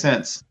that. Makes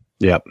sense.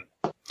 Yep.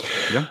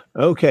 Yeah.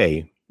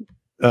 Okay.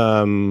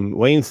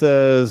 Wayne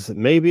says,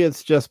 maybe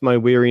it's just my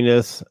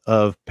weariness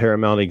of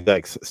Paramount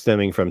execs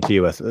stemming from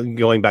TOS.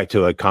 Going back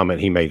to a comment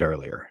he made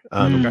earlier.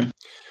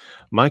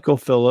 Michael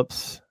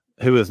Phillips,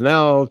 who is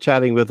now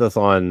chatting with us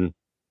on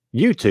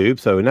YouTube,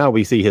 so now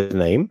we see his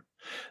name.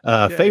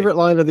 Favorite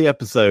line of the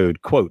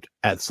episode, quote,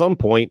 at some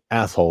point,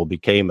 asshole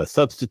became a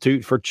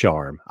substitute for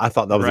charm. I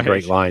thought that was a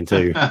great line,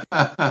 too.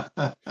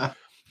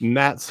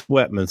 Matt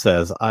Sweatman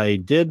says, I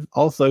did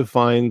also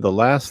find the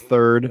last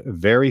third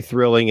very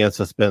thrilling and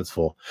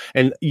suspenseful.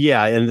 And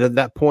and at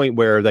that point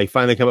where they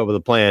finally come up with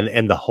a plan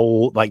and the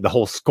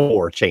whole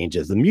score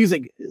changes. The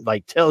music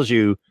tells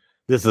you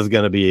this is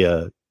going to be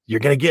you're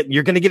going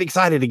to get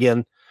excited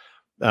again.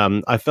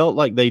 I felt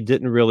like they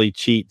didn't really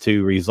cheat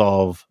to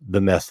resolve the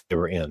mess they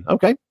were in.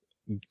 Okay.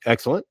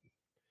 Excellent.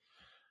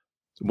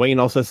 Wayne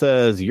also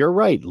says, you're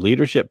right.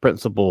 Leadership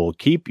principle,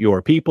 keep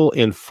your people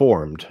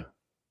informed.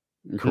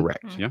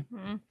 Correct. Yeah.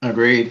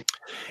 Agreed.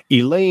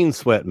 Elaine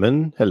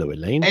Sweatman, hello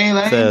Elaine, hey,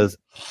 Elaine, says,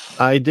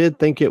 I did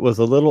think it was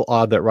a little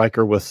odd that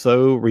Riker was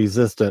so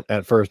resistant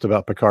at first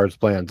about Picard's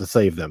plan to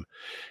save them.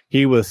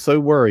 He was so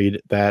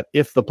worried that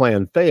if the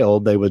plan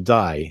failed, they would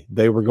die.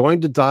 They were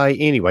going to die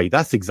anyway.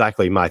 That's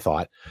exactly my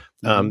thought.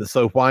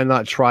 So why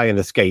not try and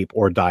escape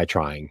or die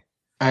trying?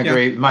 I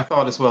agree. My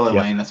thought as well,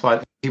 Elaine. That's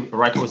why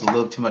Riker was a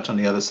little too much on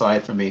the other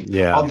side for me.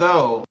 Yeah.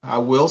 Although I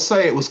will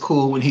say it was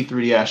cool when he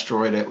threw the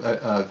asteroid at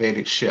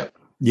Vedek's ship.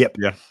 Yep.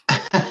 Yeah. I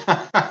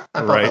thought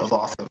that was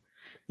awesome.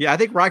 Yeah, I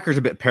think Riker's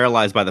a bit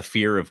paralyzed by the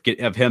fear of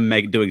him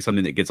doing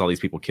something that gets all these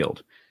people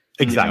killed.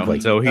 Exactly.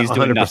 You know? So he's 100%.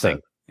 Doing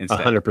nothing instead.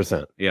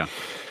 100%. Yeah.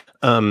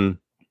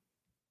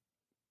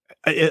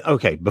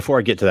 Okay. Before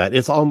I get to that,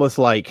 it's almost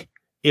like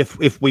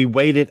if we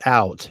wait it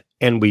out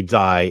and we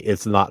die,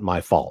 it's not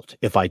my fault.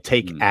 If I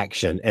take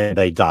action and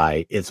they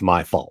die, it's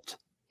my fault.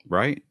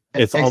 Right.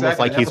 It's almost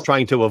like he's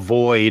trying to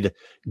avoid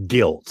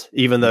guilt,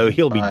 even though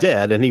he'll be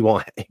dead and he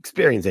won't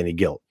experience any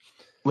guilt.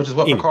 Which is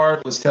what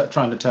Picard was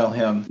trying to tell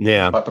him.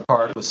 Yeah. But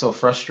Picard was so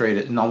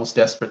frustrated and almost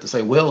desperate to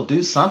say, Will,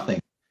 do something.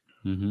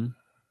 Because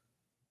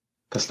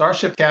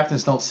starship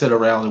captains don't sit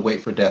around and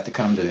wait for death to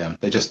come to them.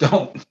 They just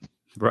don't.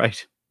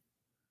 Right.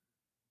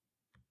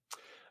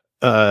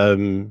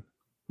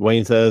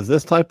 Wayne says,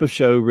 this type of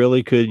show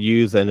really could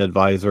use an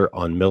advisor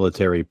on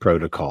military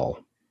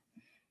protocol.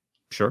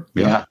 Sure.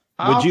 Yeah.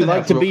 Would you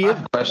like to be it?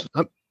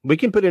 We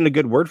can put in a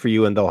good word for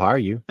you and they'll hire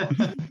you.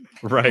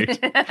 Right.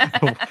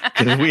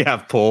 Because we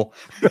have pull.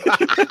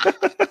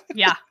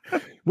 Yeah.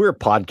 We're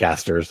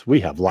podcasters. We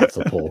have lots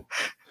of pull.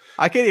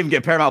 I can't even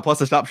get Paramount Plus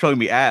to stop showing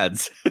me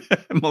ads,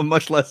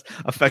 much less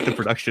effective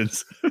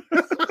productions.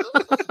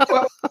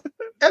 Well,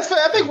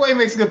 I think Wayne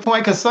makes a good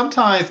point because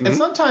sometimes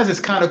it's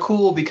kind of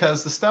cool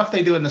because the stuff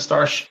they do in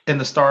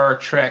the Star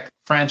Trek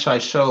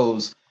franchise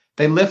shows,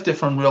 they lift it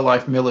from real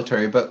life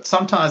military, but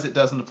sometimes it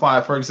doesn't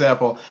apply. For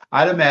example,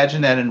 I'd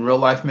imagine that in real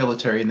life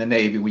military in the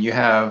Navy, when you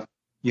have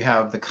you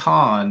have the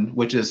con,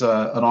 which is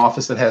an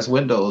office that has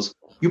windows,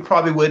 you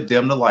probably would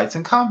dim the lights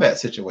in combat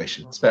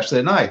situations, especially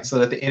at night, so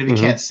that the enemy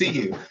can't see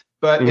you.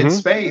 But in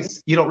space,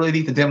 you don't really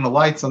need to dim the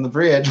lights on the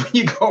bridge when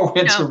you go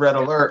into red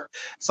alert.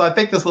 So I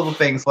think there's little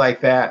things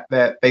like that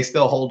they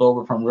still hold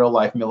over from real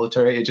life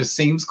military. It just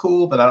seems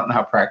cool, but I don't know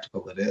how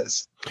practical it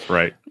is.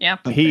 Right. Yeah.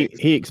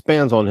 He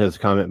expands on his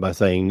comment by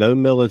saying no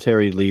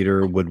military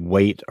leader would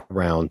wait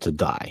around to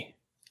die.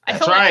 I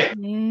That's feel right. like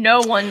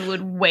no one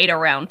would wait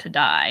around to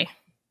die.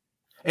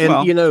 And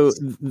Well- you know,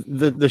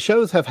 the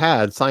shows have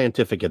had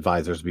scientific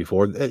advisors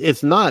before.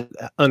 It's not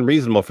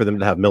unreasonable for them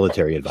to have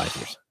military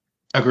advisors.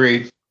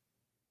 Agreed.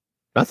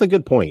 That's a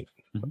good point.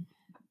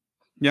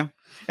 Yeah.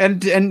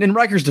 And in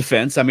Riker's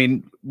defense, I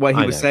mean, what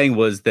he was saying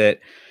was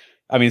that,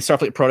 I mean,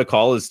 Starfleet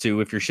protocol is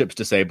to, if your ship's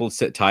disabled,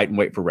 sit tight and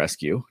wait for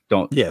rescue.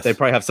 They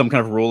probably have some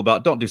kind of rule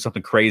about don't do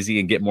something crazy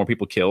and get more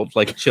people killed,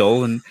 like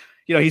chill. And,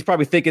 you know, he's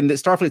probably thinking that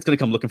Starfleet's going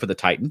to come looking for the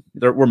Titan.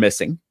 We're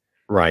missing.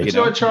 Right. You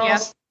know what,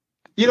 Charles?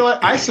 You know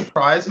what? I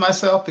surprised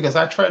myself because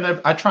I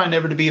try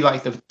never to be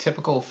like the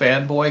typical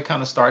fanboy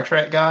kind of Star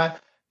Trek guy.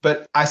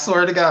 But I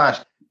swear to gosh,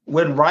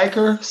 when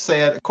Riker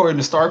said, according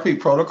to Starfleet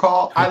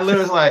protocol, I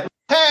literally was like,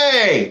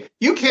 hey,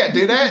 you can't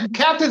do that.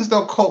 Captains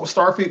don't quote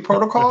Starfleet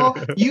protocol.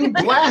 You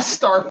blast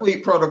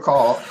Starfleet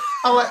protocol.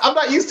 I'm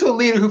not used to a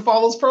leader who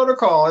follows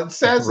protocol and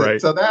says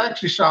it. So that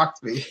actually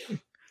shocked me.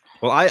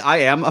 Well, I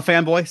am a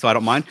fanboy, so I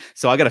don't mind.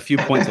 So I got a few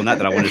points on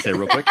that I wanted to say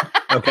real quick.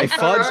 Okay,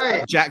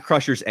 fudge Jack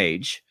Crusher's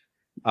age.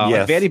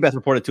 Vanity Beth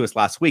reported to us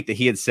last week that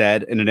he had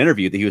said in an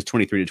interview that he was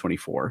 23 to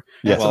 24.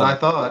 That's what I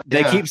thought.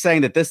 They keep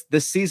saying that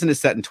this season is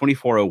set in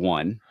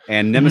 2401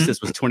 and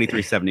Nemesis was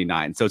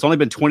 2379. So it's only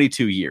been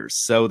 22 years.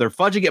 So they're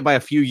fudging it by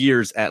a few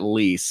years at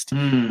least.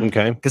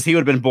 Okay. Because he would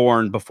have been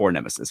born before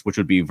Nemesis, which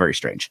would be very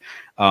strange.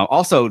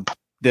 Also,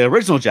 the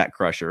original Jack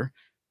Crusher,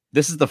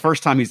 this is the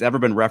first time he's ever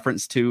been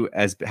referenced to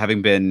as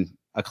having been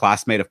a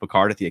classmate of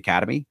Picard at the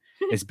Academy.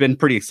 It's been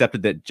pretty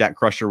accepted that Jack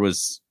Crusher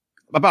was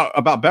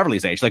about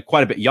Beverly's age, like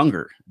quite a bit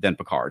younger than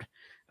Picard.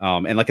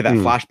 And like at that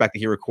flashback that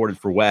he recorded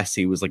for Wes,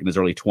 he was like in his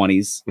early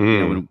 20s.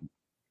 You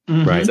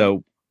know, right.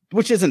 So,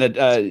 which isn't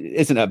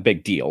a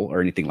big deal or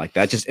anything like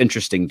that. Just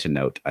interesting to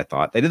note. I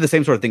thought they did the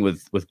same sort of thing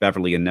with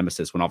Beverly and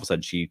Nemesis when all of a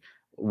sudden she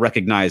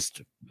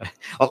recognized,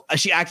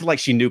 she acted like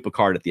she knew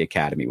Picard at the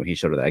Academy when he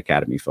showed her that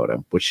Academy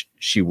photo, which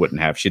she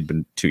wouldn't have. She'd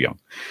been too young.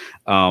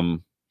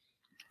 And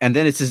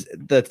then it's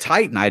the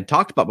Titan I had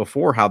talked about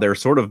before, how they're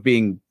sort of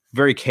being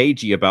very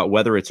cagey about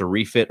whether it's a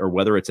refit or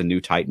whether it's a new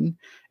Titan.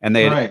 And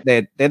they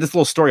had this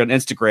little story on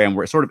Instagram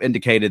where it sort of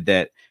indicated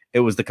that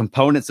it was the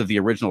components of the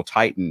original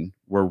Titan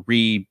were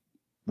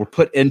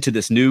put into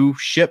this new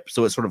ship.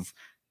 So it's sort of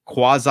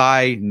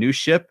quasi new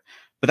ship,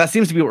 but that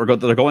seems to be what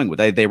they're going with.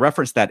 They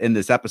referenced that in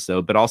this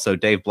episode, but also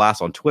Dave Blass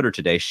on Twitter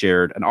today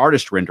shared an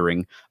artist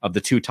rendering of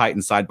the two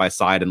Titans side by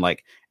side. And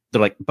like,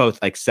 they're like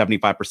both like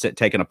 75%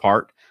 taken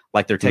apart.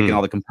 Like they're taking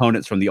all the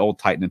components from the old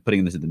Titan and putting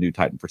them into the new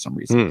Titan for some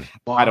reason.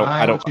 Why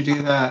don't you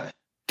do that?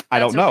 I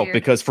don't know,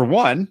 because for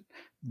one,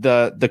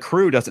 the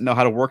crew doesn't know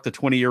how to work the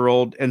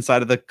 20-year-old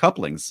inside of the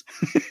couplings,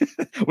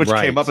 which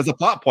came up as a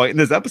plot point in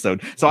this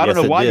episode. So I don't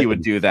know why you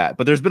would do that,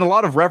 but there's been a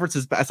lot of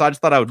references. So I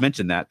just thought I would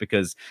mention that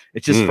because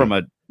it's just from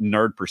a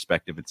nerd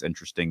perspective, it's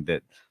interesting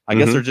that I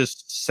guess they're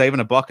just saving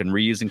a buck and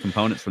reusing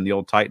components from the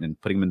old Titan and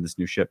putting them in this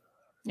new ship.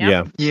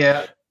 Yeah.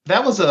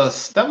 That was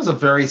a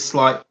very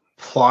slight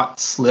plot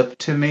slip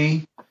to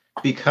me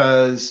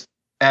because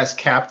as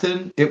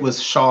captain, it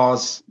was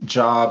Shaw's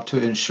job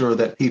to ensure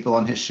that people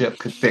on his ship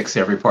could fix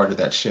every part of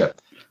that ship.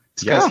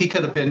 Because he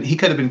could have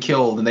been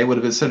killed, and they would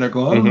have been sitting there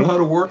going, "I don't know how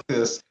to work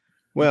this."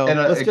 Well, and,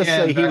 let's just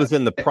say he was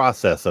in the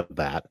process of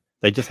that.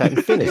 They just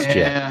hadn't finished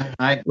yet.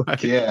 I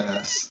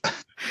guess.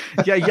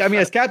 Yeah. I mean,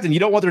 as captain, you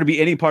don't want there to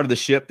be any part of the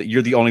ship that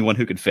you're the only one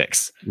who can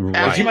fix.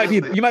 Right.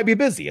 You might be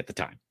busy at the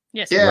time.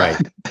 Yes. Yeah.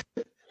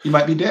 Right. You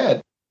might be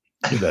dead.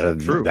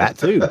 True. That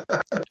too.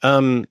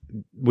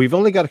 We've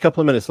only got a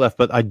couple of minutes left,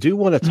 but I do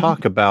want to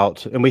talk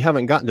about, and we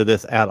haven't gotten to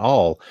this at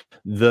all,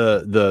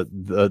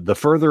 the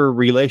further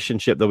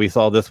relationship that we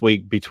saw this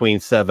week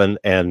between Seven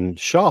and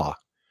Shaw,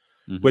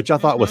 which I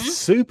thought was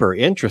super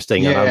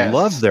interesting, and I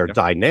love their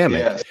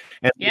dynamic,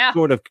 and they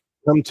sort of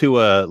come to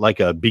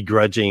a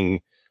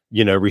begrudging,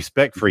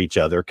 respect for each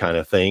other kind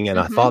of thing, and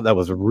I thought that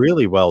was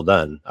really well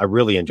done. I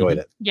really enjoyed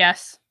it.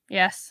 Yes.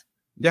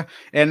 Yeah,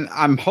 and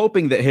I'm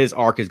hoping that his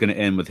arc is going to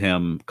end with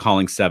him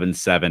calling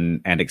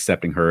 7-7 and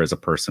accepting her as a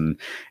person,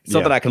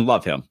 so that I can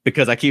love him,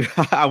 because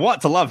I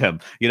want to love him.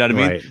 You know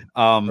what I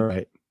mean?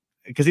 Right.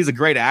 Because he's a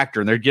great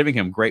actor, and they're giving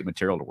him great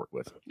material to work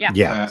with.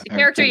 Yeah. It's a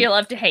character you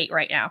love to hate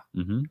right now.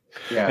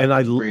 Yeah, and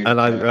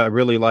I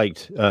really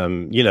liked,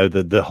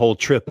 the whole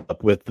trip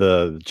up with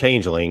the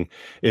changeling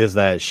is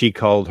that she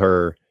called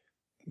her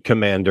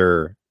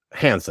Commander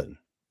Hansen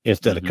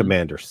instead of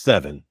Commander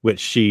 7, which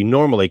she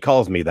normally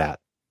calls me that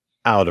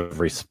out of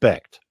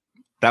respect.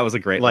 That was a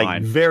great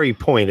line. Very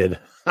pointed.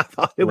 I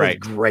thought it was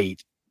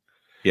great.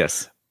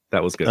 Yes,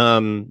 that was good.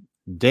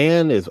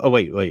 Dan is. Oh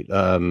wait.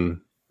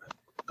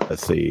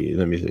 Let's see.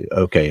 Let me see.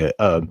 Okay.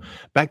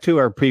 Back to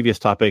our previous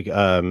topic.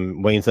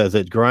 Wayne says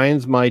it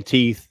grinds my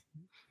teeth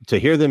to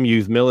hear them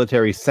use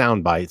military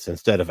sound bites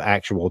instead of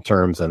actual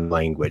terms and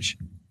language.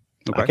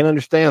 Okay. I can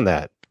understand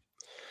that.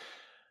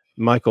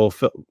 Michael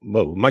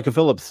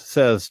Phillips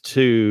says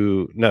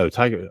to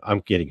Tiger. I'm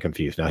getting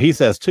confused now. He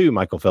says to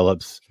Michael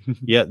Phillips,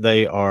 yet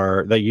they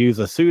use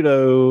a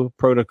pseudo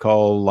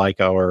protocol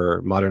like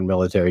our modern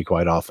military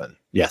quite often.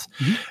 Yes,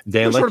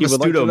 Dan Leckie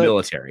would like to know.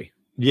 Military.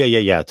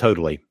 Yeah,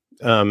 totally.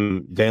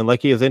 Dan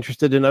Leckie is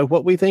interested to know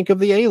what we think of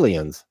the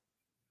aliens.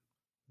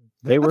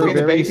 They were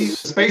very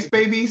space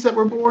babies that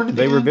were born.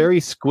 They were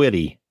very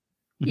squiddy.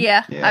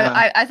 Yeah.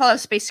 I thought it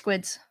was space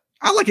squids.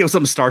 I like it was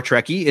something Star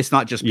Trek-y. It's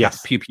not just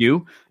pew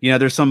pew. You know,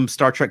 there's some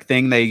Star Trek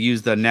thing. They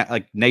use the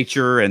like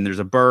nature, and there's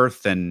a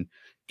birth, and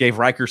gave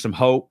Riker some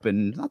hope,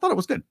 and I thought it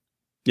was good.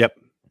 Yep,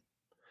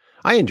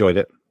 I enjoyed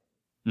it.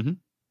 Mm-hmm.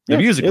 The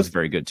music was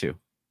very good too.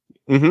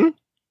 Mm-hmm.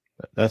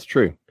 That's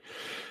true.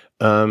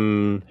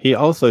 He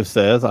also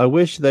says, I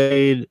wish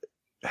they'd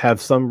have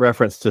some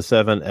reference to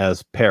Seven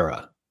as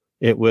Para.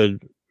 It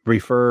would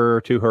refer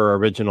to her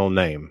original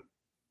name.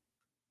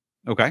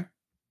 Okay.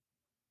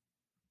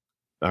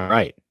 All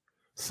right.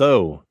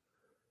 So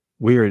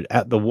we're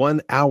at the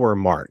 1 hour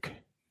mark.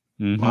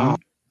 Mm-hmm. Wow.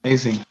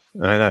 Amazing.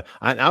 I know.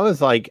 I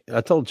was like,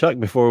 I told Chuck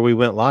before we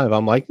went live,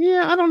 I'm like,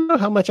 I don't know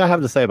how much I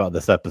have to say about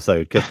this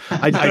episode, because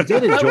I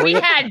did enjoy it. We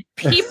had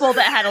people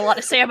that had a lot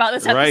to say about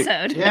this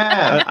episode.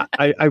 Yeah.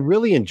 I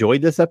really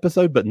enjoyed this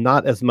episode, but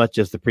not as much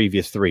as the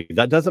previous 3.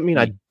 That doesn't mean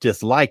I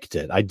disliked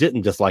it. I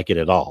didn't dislike it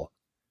at all.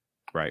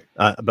 Right.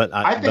 But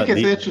I think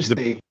it's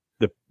interesting.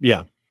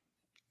 Yeah.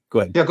 Go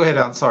ahead. Yeah, go ahead.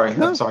 I'm sorry. I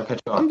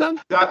cut you off. I'm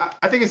done.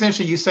 I think it's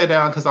interesting you said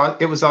down, because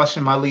it was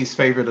actually my least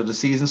favorite of the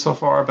season so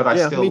far, but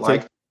I still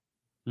like.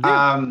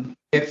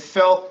 It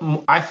felt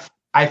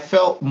I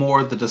felt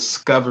more the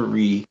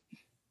Discovery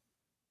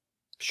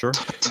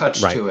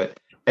touch to it,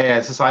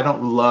 and since I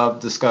don't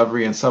love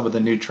Discovery and some of the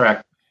new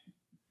track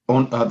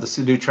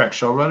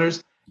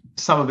showrunners,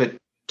 some of it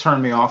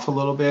turned me off a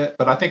little bit.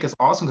 But I think it's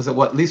awesome because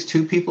at least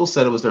 2 people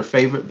said it was their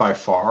favorite by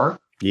far.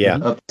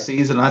 Of the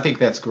season. I think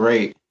that's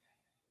great.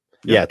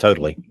 Yeah,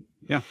 totally.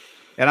 Yeah.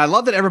 And I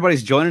love that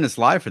everybody's joining us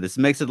live for this.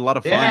 It makes it a lot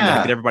of fun to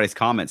get everybody's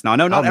comments. Now, I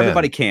know not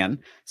everybody can.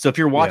 So if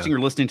you're watching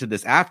or listening to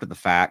this after the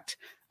fact,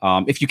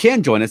 if you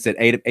can join us at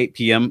 8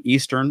 p.m.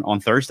 Eastern on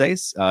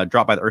Thursdays,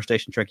 drop by the Earth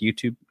Station Trek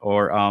YouTube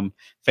or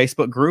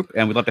Facebook group,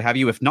 and we'd love to have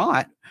you. If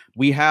not,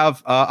 we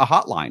have a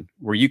hotline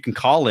where you can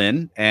call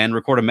in and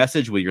record a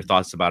message with your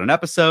thoughts about an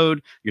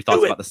episode, your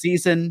thoughts about the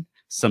season,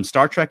 some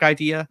Star Trek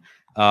idea.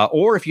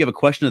 Or if you have a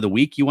question of the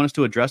week you want us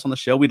to address on the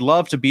show, we'd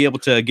love to be able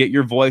to get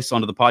your voice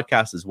onto the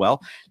podcast as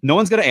well. No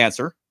one's going to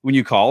answer when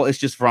you call. It's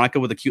just Veronica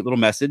with a cute little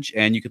message,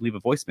 and you could leave a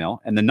voicemail.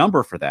 And the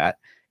number for that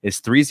is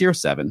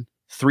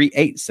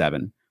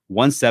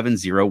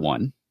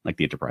 307-387-1701, like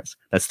the Enterprise.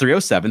 That's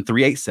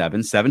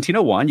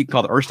 307-387-1701. You can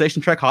call the Earth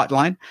Station Trek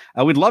hotline.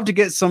 We'd love to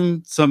get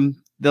some.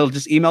 They'll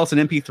just email us an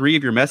MP3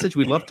 of your message.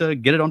 We'd love to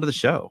get it onto the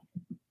show.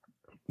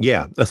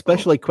 Yeah,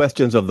 especially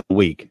questions of the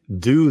week.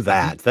 Do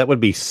that. That would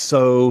be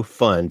so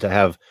fun to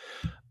have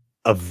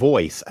a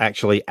voice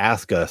actually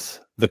ask us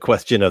the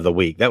question of the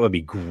week. That would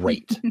be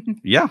great.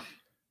 Yeah.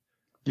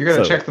 You're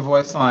going to check the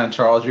voice line,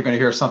 Charles. You're going to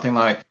hear something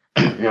like,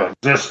 your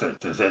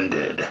existence is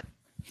ended.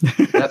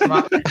 That's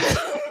my...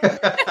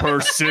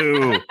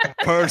 Pursue.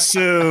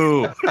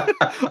 Okay,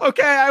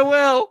 I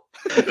will.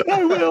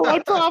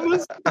 I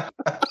promise.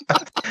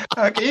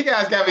 Okay, you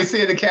guys got me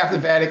seeing the Captain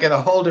Vatican in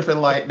a whole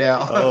different light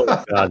now. Oh,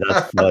 God,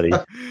 that's funny.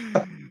 All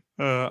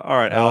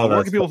right, Alan,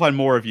 where can people find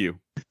more of you?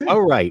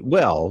 All right.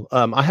 Well,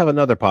 I have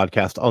another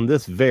podcast on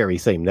this very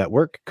same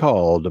network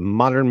called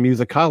Modern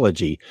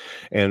Musicology.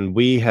 And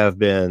we've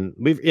in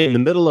the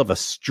middle of a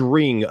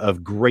string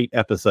of great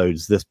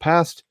episodes. This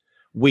past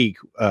week,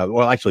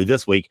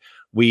 this week,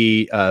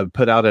 we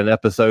put out an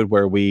episode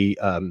where we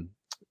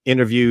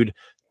interviewed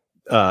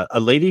a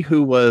lady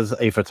who was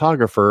a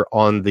photographer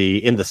in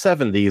the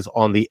 70s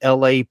on the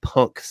LA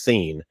punk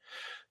scene,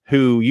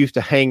 who used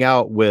to hang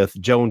out with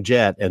Joan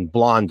Jett and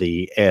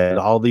Blondie and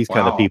all these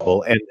kind of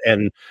people,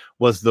 and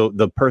was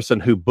the person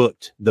who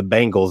booked the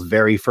Bangles'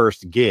 very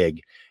first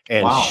gig.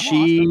 And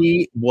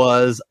she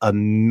was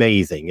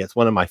amazing. It's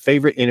one of my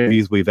favorite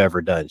interviews we've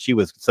ever done. She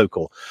was so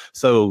cool.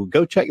 So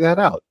go check that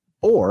out.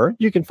 Or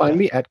you can find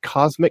me at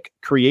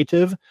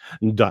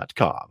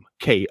cosmiccreative.com.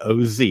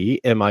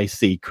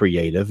 KOZMIC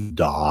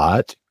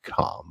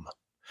creative.com.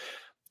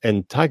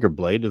 And Tiger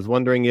Blade is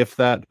wondering if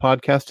that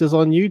podcast is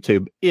on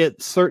YouTube.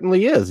 It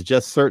certainly is.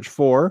 Just search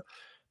for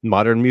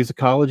Modern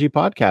Musicology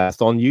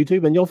Podcast on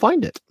YouTube and you'll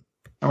find it.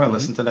 I'm going to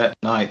listen to that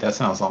tonight. That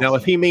sounds awesome. Now,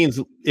 if he means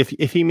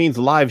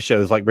live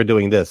shows like we're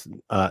doing this,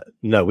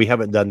 no, we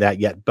haven't done that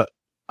yet, but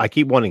I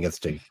keep wanting us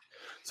to.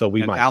 So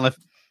we might. Alan,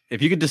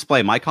 if you could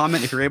display my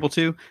comment, if you're able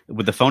to,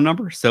 with the phone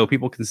number so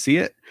people can see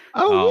it.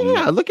 Oh,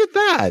 yeah. Look at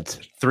that.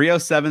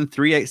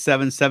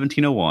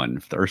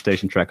 307-387-1701, the Earth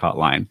Station Trek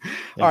hotline.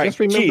 All right. Just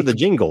remember the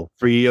jingle.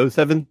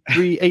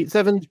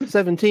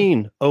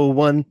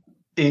 307-387-1701.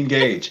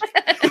 Engage.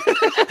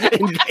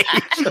 Engage.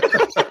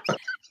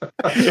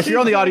 If you're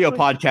on the audio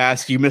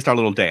podcast, you missed our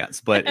little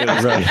dance, but it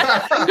was Right.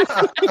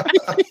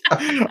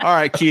 all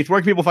right, Keith. Where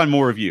can people find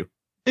more of you?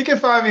 You can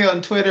find me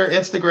on Twitter,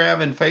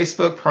 Instagram, and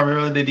Facebook,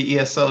 primarily the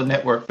ESO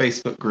Network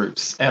Facebook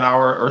groups, and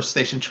our Earth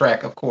Station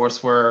Track, of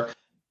course, where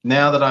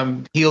now that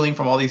I'm healing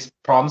from all these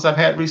problems I've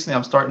had recently,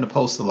 I'm starting to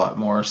post a lot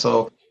more.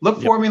 So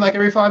look for me like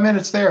every 5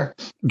 minutes there.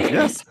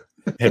 Yes.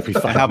 Every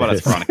 5 How about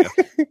us, minutes. Veronica?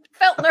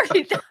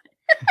 Feltnerdy.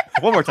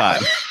 One more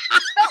time.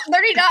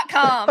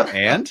 Feltnerdy.com.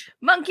 And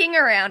Monkeying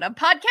Around, a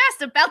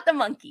podcast about the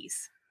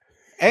monkeys.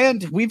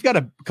 we've got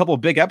a couple of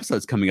big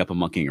episodes coming up on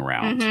Monkeying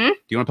Around. Mhm. Do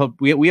you want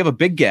to? We have a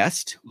big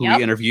guest who Yep.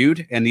 we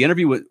interviewed, and the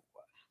interview went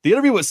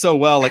so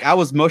well. Like I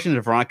was motioning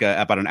to Veronica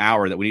about an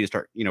hour that we need to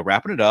start,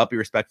 wrapping it up, be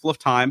respectful of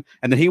time,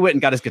 and then he went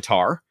and got his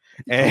guitar,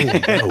 and,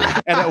 and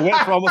it went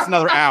for almost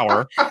another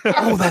hour.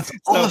 Oh, that's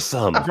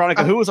awesome.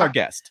 Veronica, who was our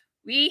guest?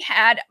 We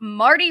had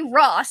Marty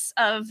Ross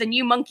of the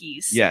New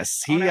Monkeys.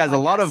 Yes, he on our has a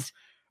lot podcast. of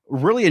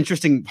really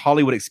interesting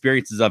Hollywood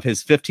experiences of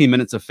his 15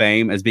 minutes of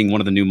fame as being one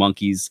of the New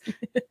Monkeys,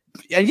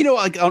 and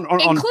like on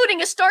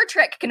Including a Star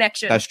Trek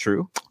connection. that's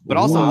true, but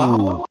also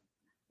Wow.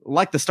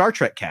 like the Star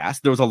Trek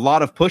cast, there was a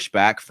lot of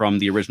pushback from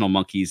the original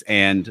Monkeys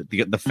and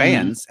the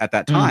fans at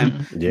that time.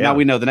 Mhm. Yeah. Now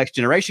we know the Next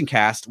Generation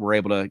cast were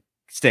able to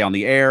stay on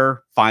the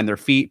air, find their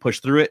feet, push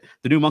through it.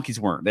 The New Monkeys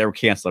weren't. They were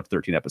canceled after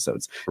 13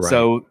 episodes. Right.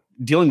 So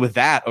dealing with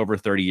that over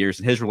 30 years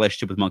and his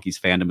relationship with Monkeys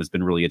fandom has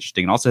been really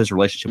interesting. And also his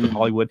relationship with Mhm.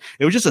 Hollywood.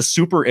 It was just a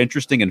super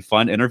interesting and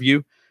fun interview.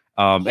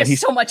 He And has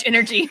he's so much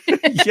energy.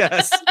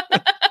 yes.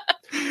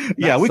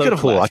 Yeah, That's we so could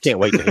have cool. I left. can't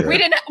wait to hear we it.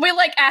 didn't. We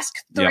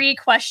asked 3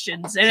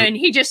 questions, and then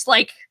he just So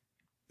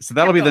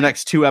that'll be the going.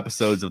 next 2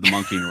 episodes of the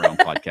Monkeying Around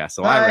podcast.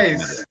 So I recommend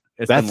Nice. it.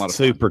 It's been a lot That's of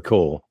fun. super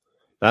cool.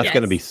 That's Yes.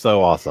 going to be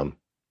so awesome.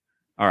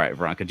 All right,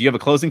 Veronica, do you have a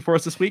closing for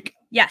us this week?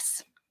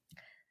 yes.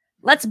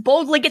 Let's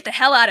boldly get the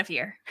hell out of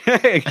here.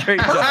 Hey, great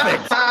job.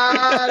 Thanks.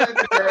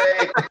 That's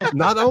great.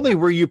 Not only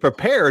were you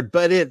prepared,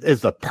 but it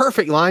is the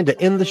perfect line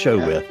to end the show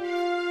with.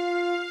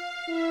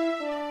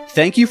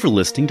 Thank you for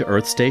listening to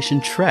Earth Station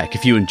Trek.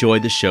 If you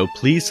enjoyed the show,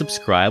 please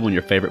subscribe on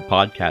your favorite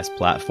podcast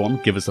platform.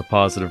 Give us a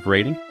positive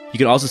rating. You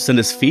can also send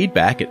us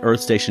feedback at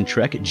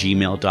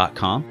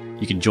earthstationtrek@gmail.com.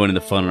 You can join in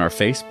the fun on our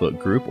Facebook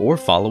group or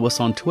follow us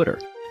on Twitter.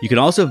 You can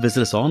also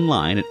visit us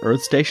online at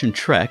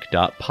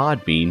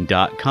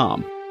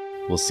earthstationtrek.podbean.com.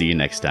 We'll see you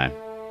next time.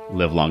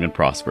 Live long and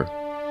prosper.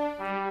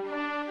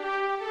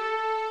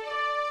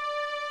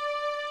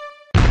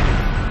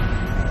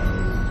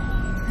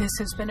 This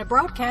has been a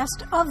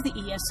broadcast of the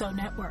ESO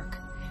Network.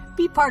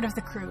 Be part of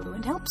the crew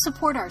and help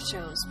support our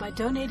shows by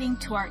donating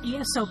to our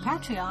ESO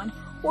Patreon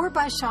or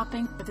by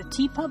shopping at the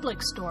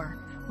TeePublic store,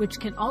 which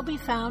can all be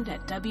found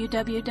at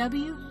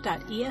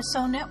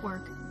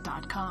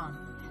www.esonetwork.com.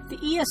 The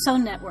ESO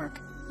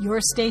Network,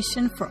 your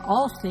station for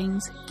all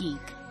things geek.